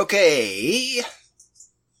 Okay.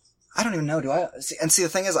 I don't even know, do I? See, the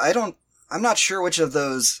thing is, I'm not sure which of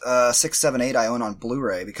those 6, 7, 8 I own on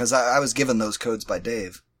Blu-ray, because I was given those codes by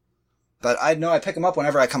Dave. But I know I pick them up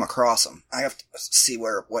whenever I come across them. I have to see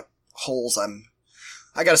what holes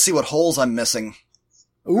I gotta see what holes I'm missing.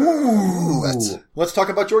 Ooh. Let's talk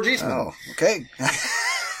about George Eastman. Oh, okay.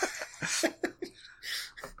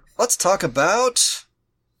 Let's talk about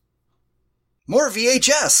more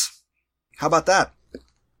VHS. How about that?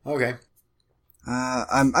 Okay.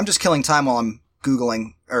 I'm just killing time while I'm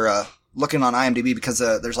Googling, or, looking on IMDb, because,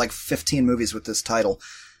 there's like 15 movies with this title.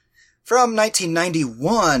 From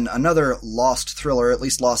 1991, another lost thriller, at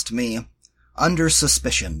least lost to me, Under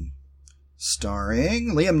Suspicion.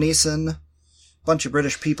 Starring Liam Neeson, bunch of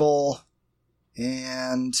British people,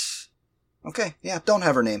 and... Okay, yeah, don't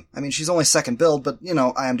have her name. I mean, she's only second billed, but, you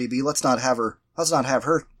know, IMDb, let's not have her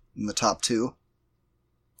in the top 2.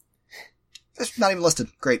 It's not even listed.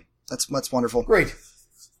 Great. That's wonderful. Great.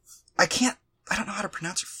 I don't know how to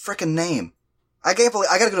pronounce her frickin' name. I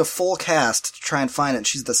gotta go to full cast to try and find it.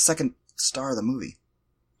 She's the second star of the movie.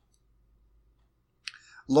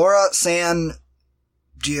 Laura San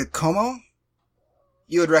Giacomo?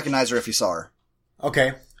 You would recognize her if you saw her.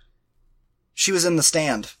 Okay. She was in The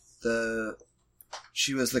Stand.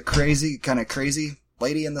 She was the kind of crazy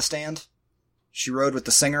lady in The Stand. She rode with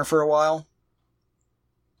the singer for a while.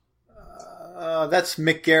 That's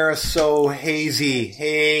Mick Garris, so hazy.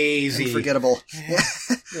 Unforgettable.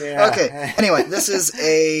 Yeah. Okay. Anyway, this is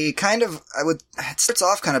a kind of, it starts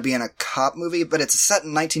off kind of being a cop movie, but it's set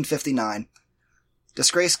in 1959.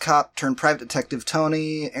 Disgraced cop turned private detective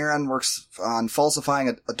Tony Aaron works on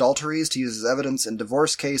falsifying adulteries to use as evidence in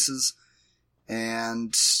divorce cases,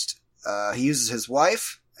 and he uses his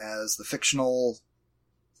wife as the fictional...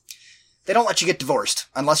 They don't let you get divorced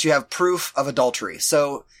unless you have proof of adultery.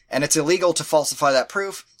 And it's illegal to falsify that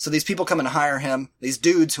proof. So these people come and hire him, these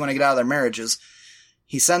dudes who want to get out of their marriages.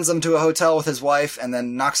 He sends them to a hotel with his wife and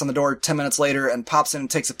then knocks on the door 10 minutes later and pops in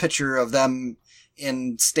and takes a picture of them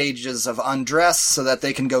in stages of undress so that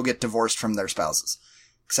they can go get divorced from their spouses.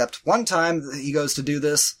 Except one time he goes to do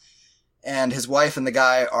this and his wife and the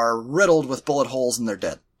guy are riddled with bullet holes and they're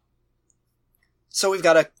dead. So we've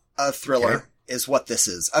got a thriller is what this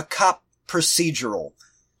is. A cop procedural.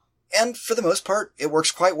 And for the most part, it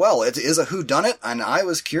works quite well. It is a whodunit, and I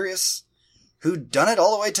was curious whodunit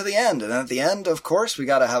all the way to the end. And at the end, of course, we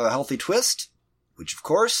gotta have a healthy twist, which of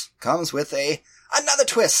course comes with another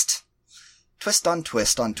twist. Twist on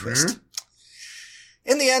twist on twist.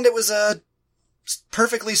 Mm-hmm. In the end, it was a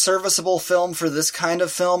perfectly serviceable film for this kind of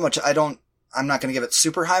film, which I'm not gonna give it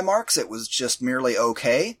super high marks. It was just merely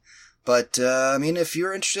okay. But, I mean, if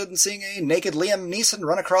you're interested in seeing a naked Liam Neeson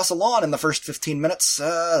run across a lawn in the first 15 minutes,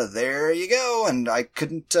 there you go. And I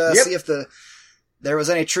couldn't see if there was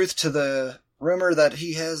any truth to the rumor that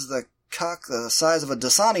he has the cock the size of a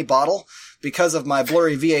Dasani bottle because of my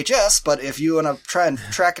blurry VHS, but if you want to try and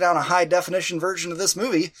track down a high-definition version of this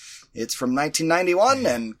movie, it's from 1991,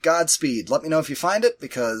 and Godspeed. Let me know if you find it,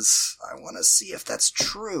 because I want to see if that's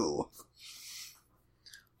true.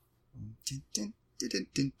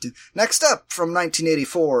 Next up, from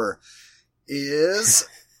 1984, is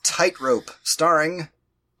Tightrope, starring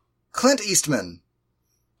Clint Eastman.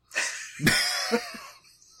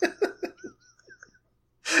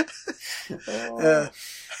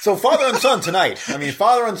 So father and son tonight. I mean,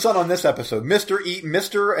 father and son on this episode.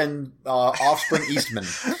 Mr. and Offspring Eastman.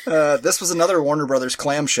 This was another Warner Brothers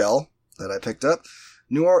clamshell that I picked up.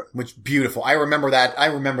 Which beautiful. I remember that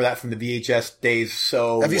from the VHS days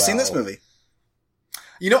so Have you seen this movie?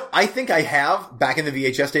 I think I have back in the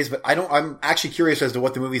VHS days, but I'm actually curious as to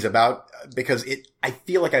what the movie's about because I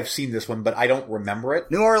feel like I've seen this one, but I don't remember it.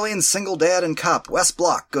 New Orleans single dad and cop Wes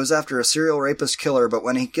Block goes after a serial rapist killer, but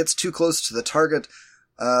when he gets too close to the target,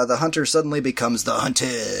 the hunter suddenly becomes the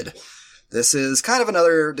hunted. This is kind of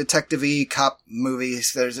another detective-y cop movie.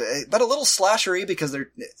 But a little slashery because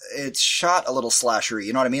it's shot a little slashery.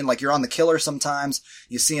 You know what I mean? Like you're on the killer sometimes.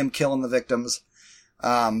 You see him killing the victims,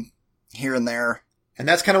 here and there. And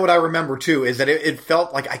that's kind of what I remember too, is that it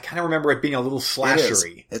felt like I kind of remember it being a little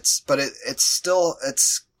slashery. It's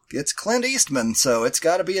Clint Eastman, so it's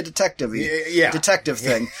got to be a detective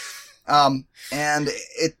thing.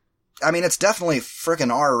 And it's definitely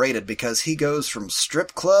frickin' R-rated because he goes from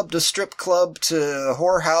strip club to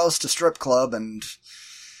whorehouse to strip club and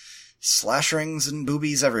slasherings and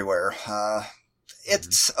boobies everywhere.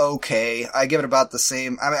 It's okay. I give it about the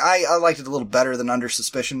same. I mean, I liked it a little better than Under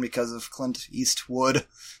Suspicion because of Clint Eastwood,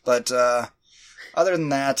 but other than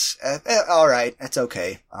that, alright, it's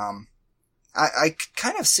okay. I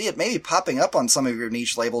kind of see it maybe popping up on some of your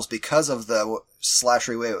niche labels because of the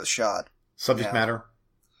slashery way it was shot. Subject matter.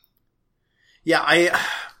 Yeah,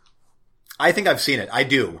 I think I've seen it. I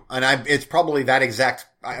do. And it's probably that exact,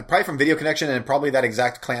 probably from Video Connection and probably that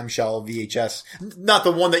exact clamshell VHS. Not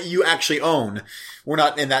the one that you actually own. We're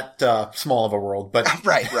not in that small of a world, but.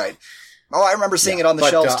 Right. Oh, I remember seeing it on the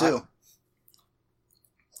shelves too.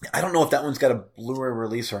 I don't know if that one's got a Blu-ray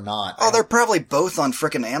release or not. Oh, they're probably both on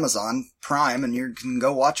frickin' Amazon Prime and you can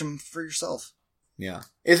go watch them for yourself. Yeah.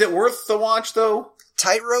 Is it worth the watch though?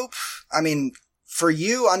 Tightrope? I mean, for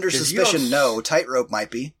you, Under Suspicion, no. Tightrope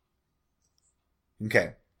might be.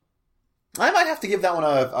 Okay. I might have to give that one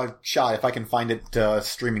a shot if I can find it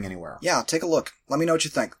streaming anywhere. Yeah, take a look. Let me know what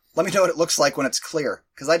you think. Let me know what it looks like when it's clear.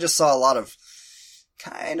 Because I just saw a lot of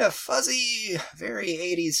kind of fuzzy, very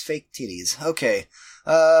 80s fake titties. Okay.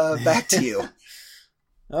 Back to you.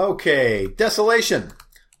 Okay. Desolation.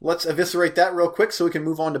 Let's eviscerate that real quick so we can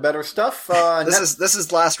move on to better stuff. This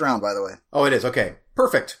is last round, by the way. Oh, it is. Okay.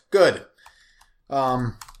 Perfect. Good.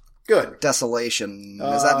 Good. Desolation.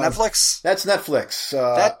 Is that Netflix? That's Netflix.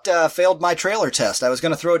 That failed my trailer test. I was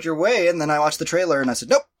going to throw it your way, and then I watched the trailer, and I said,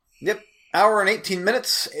 nope. Yep. Hour and 18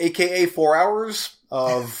 minutes, aka 4 hours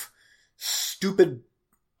of stupid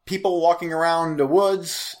people walking around the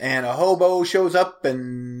woods, and a hobo shows up,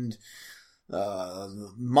 and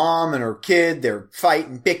mom and her kid, they're fight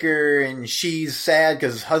and bicker, and she's sad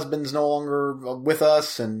because husband's no longer with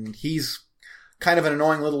us, and he's kind of an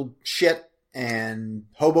annoying little shit. And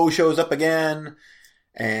hobo shows up again,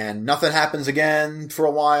 and nothing happens again for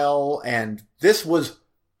a while, and this was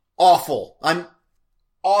awful. I'm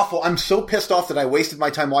so pissed off that I wasted my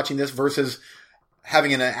time watching this versus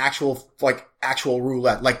having an actual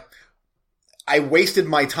roulette. Like, I wasted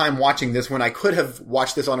my time watching this when I could have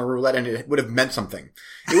watched this on a roulette and it would have meant something.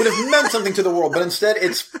 It would have meant something to the world, but instead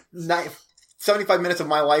it's 75 minutes of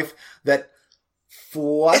my life that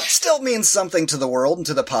It still means something to the world and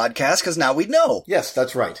to the podcast, because now we know. Yes,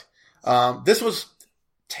 that's right. This was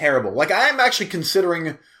terrible. Like, I'm actually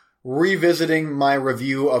considering revisiting my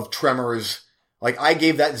review of Tremors. Like, I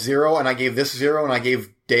gave that 0, and I gave this 0, and I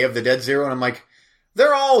gave Day of the Dead 0, and I'm like,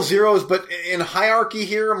 they're all zeros, but in hierarchy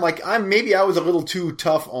here, I'm like, maybe I was a little too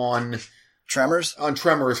tough on Tremors? On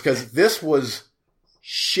Tremors, because this was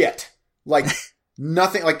shit. Like,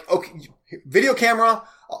 nothing, like, okay, video camera,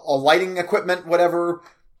 a lighting equipment, whatever.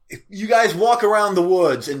 You guys walk around the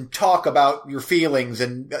woods and talk about your feelings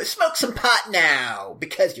and smoke some pot now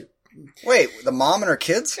because you're... Wait, the mom and her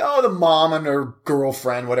kids? Oh, the mom and her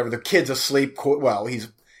girlfriend, whatever. The kid's asleep. Well,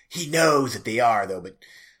 he knows that they are though, but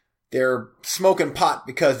they're smoking pot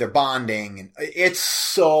because they're bonding, and it's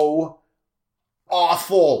so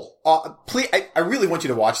awful. Please, I really want you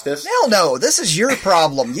to watch this. Hell no, this is your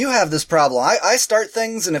problem. You have this problem. I start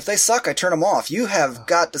things, and if they suck, I turn them off. You have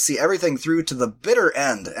got to see everything through to the bitter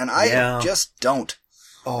end, and I just don't.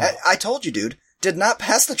 Oh. I told you, dude, did not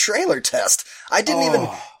pass the trailer test. I didn't even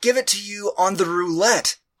give it to you on the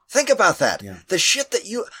roulette. Think about that. Yeah. The shit that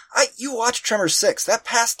you watched Tremors 6. That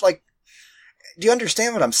passed, like, do you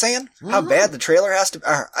understand what I'm saying? Mm-hmm. How bad the trailer has to...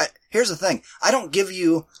 here's the thing. I don't give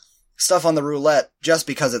you stuff on the roulette just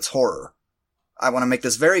because it's horror. I want to make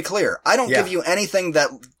this very clear. I don't give you anything that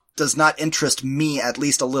does not interest me at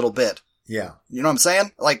least a little bit. Yeah. You know what I'm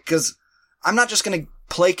saying? Like, cause I'm not just going to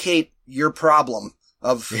placate your problem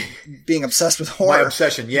of being obsessed with horror. My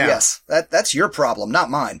obsession, yeah. Yes, that's your problem, not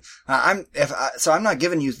mine. I'm not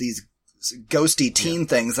giving you these ghosty teen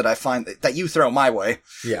things that I find that you throw my way.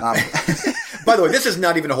 Yeah. By the way, this is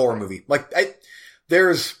not even a horror movie. Like,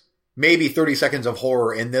 there's maybe 30 seconds of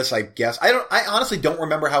horror in this, I guess. I honestly don't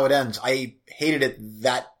remember how it ends. I hated it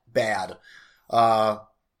that bad.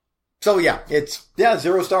 So yeah,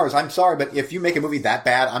 0 stars. I'm sorry, but if you make a movie that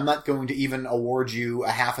bad, I'm not going to even award you a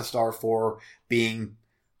half a star for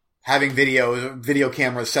having video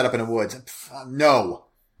cameras set up in the woods. No.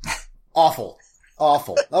 Awful.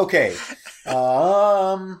 Okay.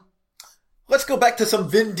 Let's go back to some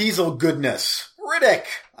Vin Diesel goodness. Riddick.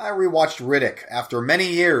 I rewatched Riddick after many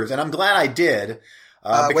years, and I'm glad I did.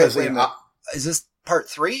 Because wait a minute. Is this part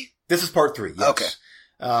 3? This is part 3. Yes. Okay.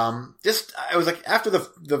 I was like, after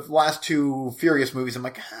the last 2 Furious movies, I'm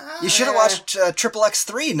like, you should have watched Triple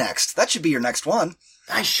X3 next. That should be your next one.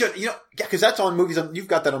 I should, because that's on Movies. You've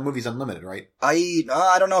got that on Movies Unlimited, right? I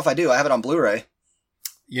don't know if I do. I have it on Blu-ray.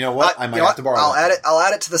 You know what? I might have to borrow it. I'll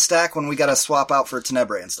add it to the stack when we got to swap out for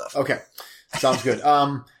Tenebrae and stuff. Okay. Sounds good.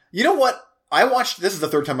 You know what? This is the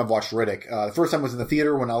 3rd time I've watched Riddick. The first time was in the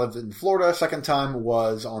theater when I lived in Florida. Second time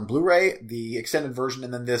was on Blu-ray, the extended version,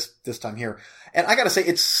 and then this time here. And I gotta say,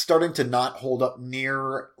 it's starting to not hold up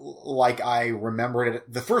near like I remembered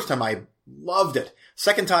it. The first time I loved it.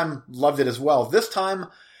 Second time, loved it as well. This time,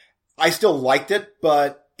 I still liked it,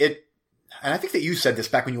 but and I think that you said this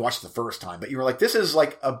back when you watched it the first time, but you were like, this is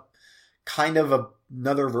like a kind of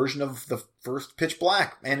another version of the first Pitch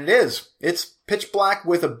Black. And it is. It's Pitch Black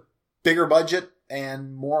with a bigger budget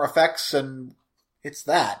and more effects, and it's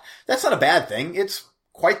that. That's not a bad thing. It's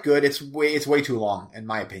quite good. It's way too long, in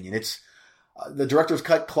my opinion. It's the director's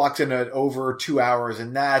cut clocks in at over 2 hours,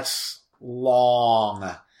 and that's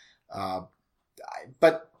long.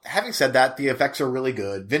 But having said that, the effects are really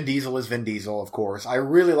good. Vin Diesel is Vin Diesel, of course. I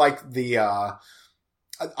really like the.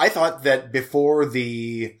 I thought that before what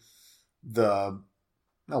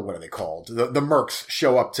are they called? The mercs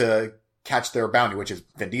show up to catch their bounty, which is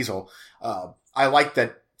Vin Diesel. I like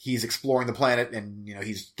that he's exploring the planet and,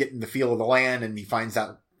 he's getting the feel of the land and he finds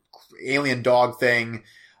that alien dog thing.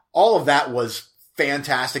 All of that was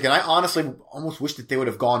fantastic. And I honestly almost wish that they would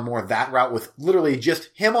have gone more that route with literally just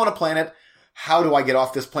him on a planet. How do I get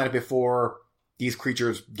off this planet before these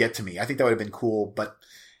creatures get to me? I think that would have been cool. But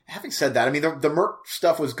having said that, I mean, the merc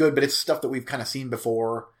stuff was good, but it's stuff that we've kind of seen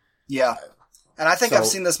before. Yeah. And I think I've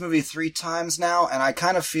seen this movie 3 times now, and I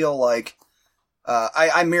kind of feel like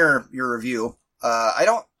I mirror your review. I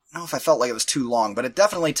don't know if I felt like it was too long, but it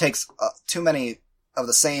definitely takes too many of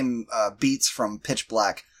the same beats from Pitch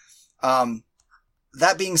Black.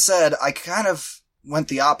 That being said, I kind of went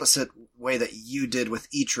the opposite way that you did with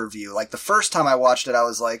each review. Like, the first time I watched it, I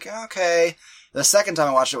was like, okay. The second time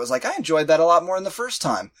I watched it, was like, I enjoyed that a lot more than the first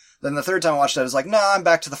time. Then the third time I watched it, I was like, no, I'm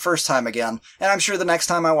back to the first time again. And I'm sure the next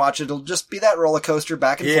time I watch it, it'll just be that roller coaster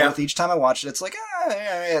back and forth. Each time I watch it, it's like,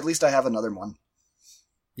 at least I have another one.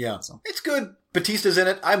 Yeah. So. It's good. Batista's in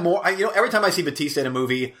it. Every time I see Batista in a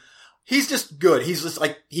movie, he's just good. He's just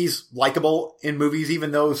like, he's likable in movies,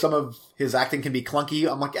 even though some of his acting can be clunky.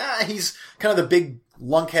 I'm like, he's kind of the big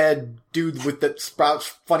lunkhead dude that sprouts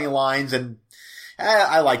funny lines, and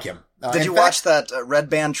I like him. Did you watch that Red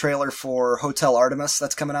Band trailer for Hotel Artemis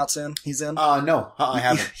that's coming out soon? He's in? No, I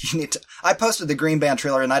haven't. You need to. I posted the Green Band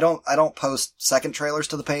trailer, and I don't post second trailers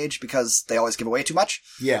to the page because they always give away too much.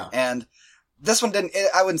 Yeah. And this one didn't.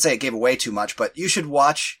 I wouldn't say it gave away too much, but you should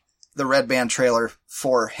watch the Red Band trailer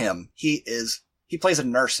for him. He plays a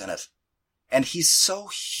nurse in it, and he's so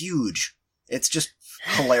huge. It's just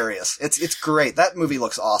hilarious. It's great. That movie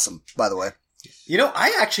looks awesome, by the way.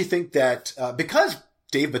 I actually think that because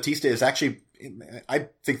Dave Bautista is actually, I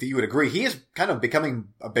think that you would agree, he is kind of becoming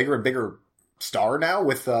a bigger and bigger star now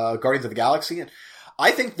with Guardians of the Galaxy. And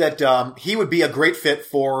I think that he would be a great fit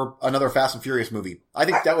for another Fast and Furious movie. I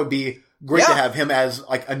think that would be great to have him as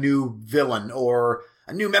like a new villain or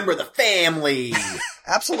a new member of the family.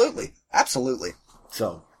 Absolutely.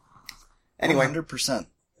 So, anyway. 100%.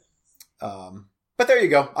 But there you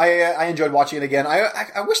go. I enjoyed watching it again.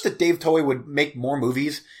 I wish that Dave Toey would make more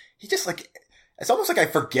movies. He just it's almost like I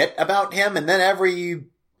forget about him, and then every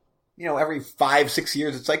 5-6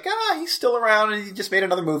 years, it's like, he's still around and he just made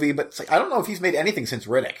another movie, but it's like, I don't know if he's made anything since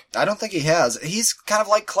Riddick. I don't think he has. He's kind of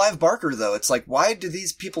like Clive Barker, though. It's like, why do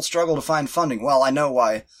these people struggle to find funding? Well, I know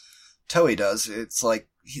why Toei does. It's like,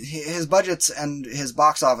 his budgets and his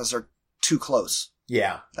box office are too close.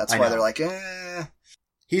 Yeah. That's why they're like,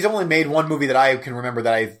 He's only made one movie that I can remember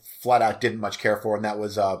that I flat out didn't much care for, and that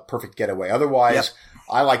was Perfect Getaway. Otherwise,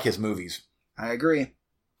 I like his movies. I agree.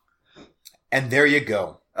 And there you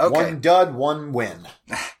go. Okay. One dud, one win.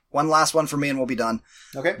 One last one for me and we'll be done.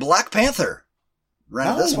 Okay. Black Panther.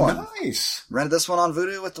 Rented this one. Nice. Rented this one on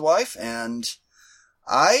Vudu with the wife, and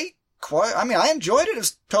I enjoyed it. It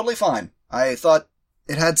was totally fine. I thought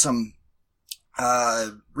it had some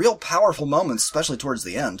real powerful moments, especially towards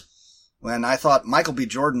the end, when I thought Michael B.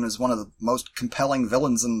 Jordan is one of the most compelling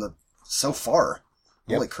villains so far.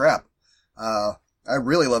 Yep. Holy crap. I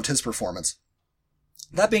really loved his performance.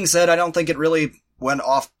 That being said, I don't think it really went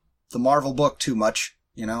off the Marvel book too much,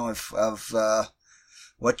 of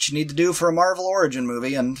what you need to do for a Marvel origin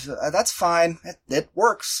movie, and that's fine. It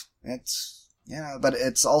works. But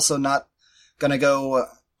it's also not gonna go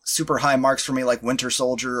super high marks for me like Winter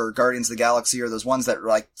Soldier or Guardians of the Galaxy or those ones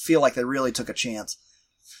that feel like they really took a chance.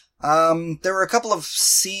 There were a couple of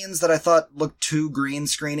scenes that I thought looked too green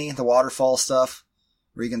screeny, the waterfall stuff,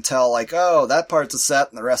 where you can tell oh, that part's a set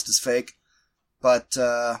and the rest is fake. But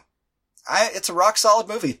it's a rock solid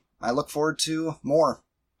movie. I look forward to more.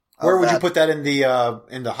 Where would you put that in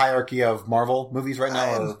the hierarchy of Marvel movies right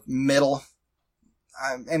now? Or? Middle.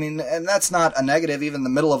 I mean, and that's not a negative. Even the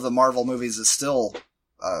middle of the Marvel movies is still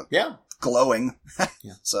glowing.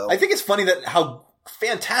 Yeah. So I think it's funny that how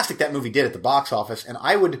fantastic that movie did at the box office, and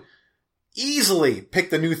I would easily pick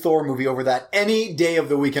the new Thor movie over that any day of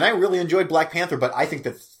the week. And I really enjoyed Black Panther, but I think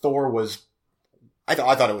that Thor was, I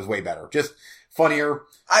thought it was way better. Just funnier.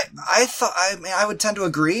 I would tend to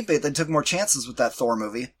agree, but they took more chances with that Thor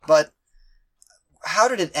movie. But how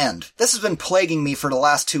did it end? This has been plaguing me for the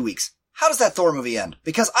last 2 weeks. How does that Thor movie end?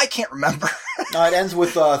 Because I can't remember. It ends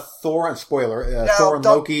with Thor and Thor and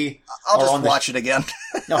Loki. I'll just watch it again.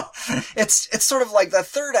 No, it's sort of like the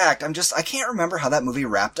third act. I can't remember how that movie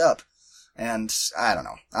wrapped up, and I don't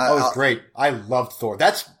know. That was great. I loved Thor.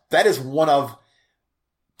 That is one of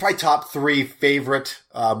probably top 3 favorite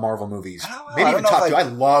Marvel movies. Maybe even top 2. I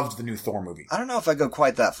loved the new Thor movie. I don't know if I go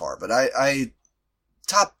quite that far, but I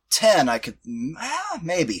top 10. I could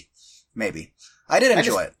maybe. I did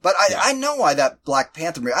enjoy it, but I know why that Black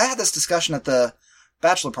Panther movie. I had this discussion at the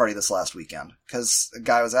bachelor party this last weekend because a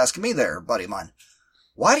guy was asking me there, a buddy of mine,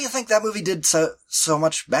 why do you think that movie did so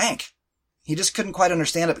much bank? He just couldn't quite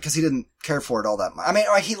understand it because he didn't care for it all that much. I mean,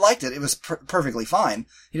 he liked it. It was perfectly fine.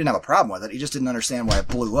 He didn't have a problem with it. He just didn't understand why it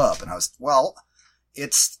blew up. And I was,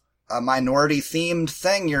 it's a minority themed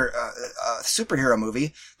thing. You're a superhero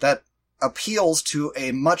movie that appeals to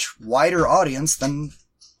a much wider audience than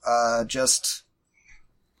just,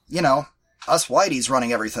 us whiteys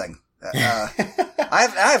running everything. I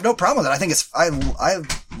have no problem with it. I think I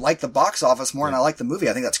like the box office more than I like the movie.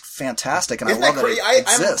 I think that's fantastic, and I love that it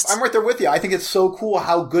exists. I'm right there with you. I think it's so cool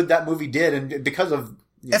how good that movie did, and because of...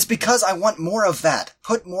 It's because I want more of that.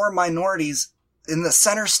 Put more minorities in the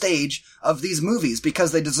center stage of these movies,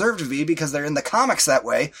 because they deserve to be, because they're in the comics that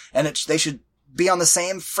way, and they should be on the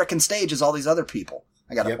same frickin' stage as all these other people.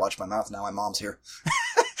 I gotta watch my mouth now. My mom's here.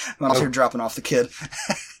 Mom's here dropping off the kid.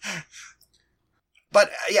 But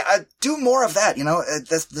do more of that.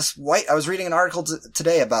 This white. I was reading an article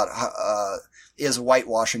today about is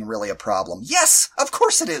whitewashing really a problem? Yes, of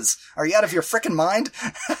course it is. Are you out of your frickin' mind?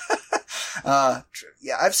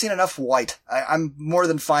 I've seen enough white. I'm more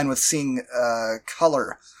than fine with seeing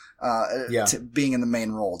color being in the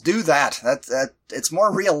main role. Do that. That it's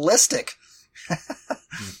more realistic.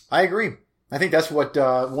 I agree. I think that's what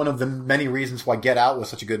one of the many reasons why Get Out was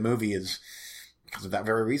such a good movie is because of that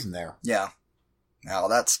very reason there. Yeah. Now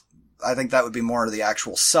I think that would be more of the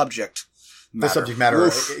actual subject matter. The subject matter,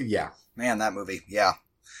 Oof. yeah. Man, that movie, yeah.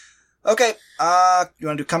 Okay, you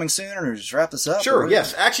want to do coming soon or just wrap this up? Sure,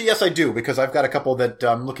 yes. Actually, yes, I do, because I've got a couple that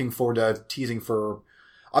I'm looking forward to teasing for.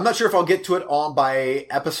 I'm not sure if I'll get to it on by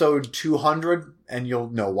episode 200, and you'll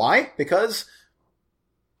know why, because...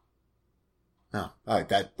 No, I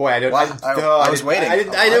was waiting.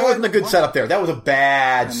 It wasn't a good setup there. That was a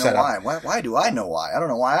bad setup. Why do I know why? I don't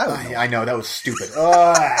know why I would know. I know, that was stupid.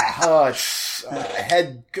 It's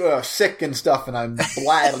head sick and stuff, and I'm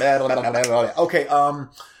blah, blah, blah, blah, blah. Okay, I'm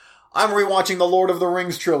rewatching the Lord of the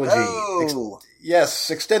Rings trilogy. Oh. Yes,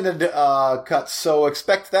 extended cuts, so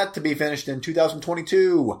expect that to be finished in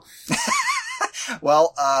 2022.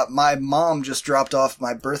 Well, my mom just dropped off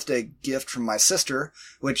my birthday gift from my sister,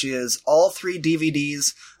 which is all 3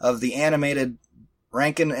 DVDs of the animated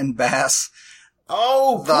Rankin and Bass.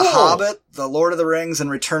 Oh, The Hobbit, The Lord of the Rings, and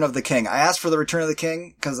Return of the King. I asked for the Return of the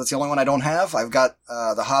King because that's the only one I don't have. I've got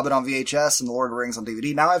The Hobbit on VHS and The Lord of the Rings on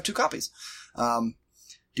DVD. Now I have 2 copies. Do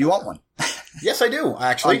you want one? Yes, I do,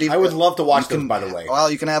 actually. I would love to watch those, by the way.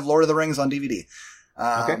 Well, you can have Lord of the Rings on DVD.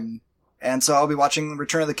 Okay. And so I'll be watching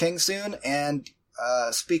Return of the King soon. And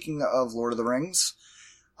speaking of Lord of the Rings,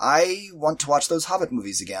 I want to watch those Hobbit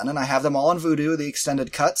movies again, and I have them all on Vudu, the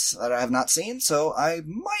extended cuts that I have not seen, so I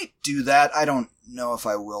might do that. I don't know if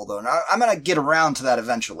I will, though. I'm going to get around to that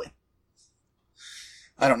eventually.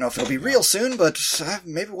 I don't know if it'll be real soon, but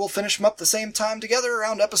maybe we'll finish them up the same time together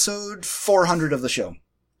around episode 400 of the show.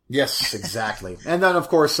 Yes, exactly. And then, of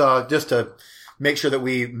course, just to make sure that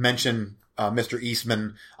we mention Mr.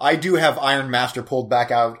 Eastman, I do have Iron Master pulled back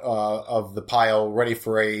out of the pile, ready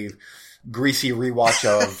for a greasy rewatch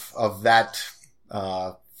of that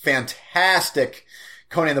fantastic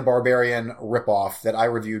Conan the Barbarian ripoff that I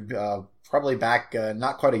reviewed probably back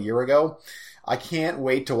not quite a year ago. I can't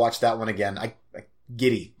wait to watch that one again.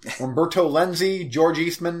 Giddy. Umberto Lenzi, George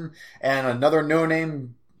Eastman, and another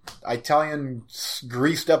no-name Italian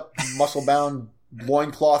greased-up, muscle-bound,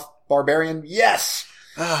 loincloth barbarian. Yes!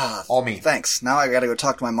 All me. Thanks. Now I gotta go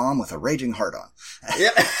talk to my mom with a raging heart on.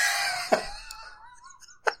 Yeah.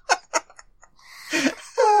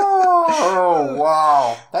 Oh,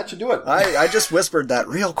 wow. That should do it. I just whispered that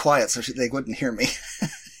real quiet so they wouldn't hear me.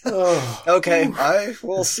 Okay, I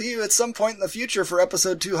will see you at some point in the future for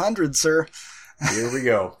episode 200, sir. Here we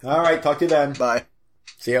go. All right, talk to you then. Bye.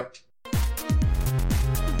 See ya.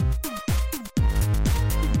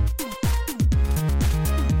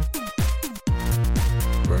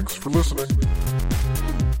 Thanks for listening.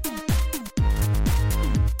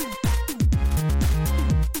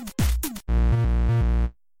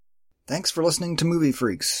 Thanks for listening to Movie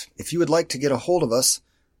Freaks. If you would like to get a hold of us,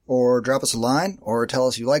 or drop us a line, or tell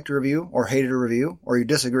us you liked a review, or hated a review, or you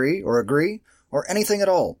disagree, or agree, or anything at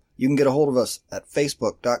all, you can get a hold of us at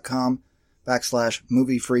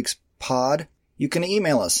facebook.com/moviefreakspod. You can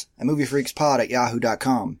email us at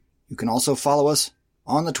moviefreakspod@yahoo.com. You can also follow us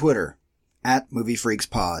on the Twitter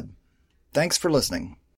 @moviefreakspod. Thanks for listening.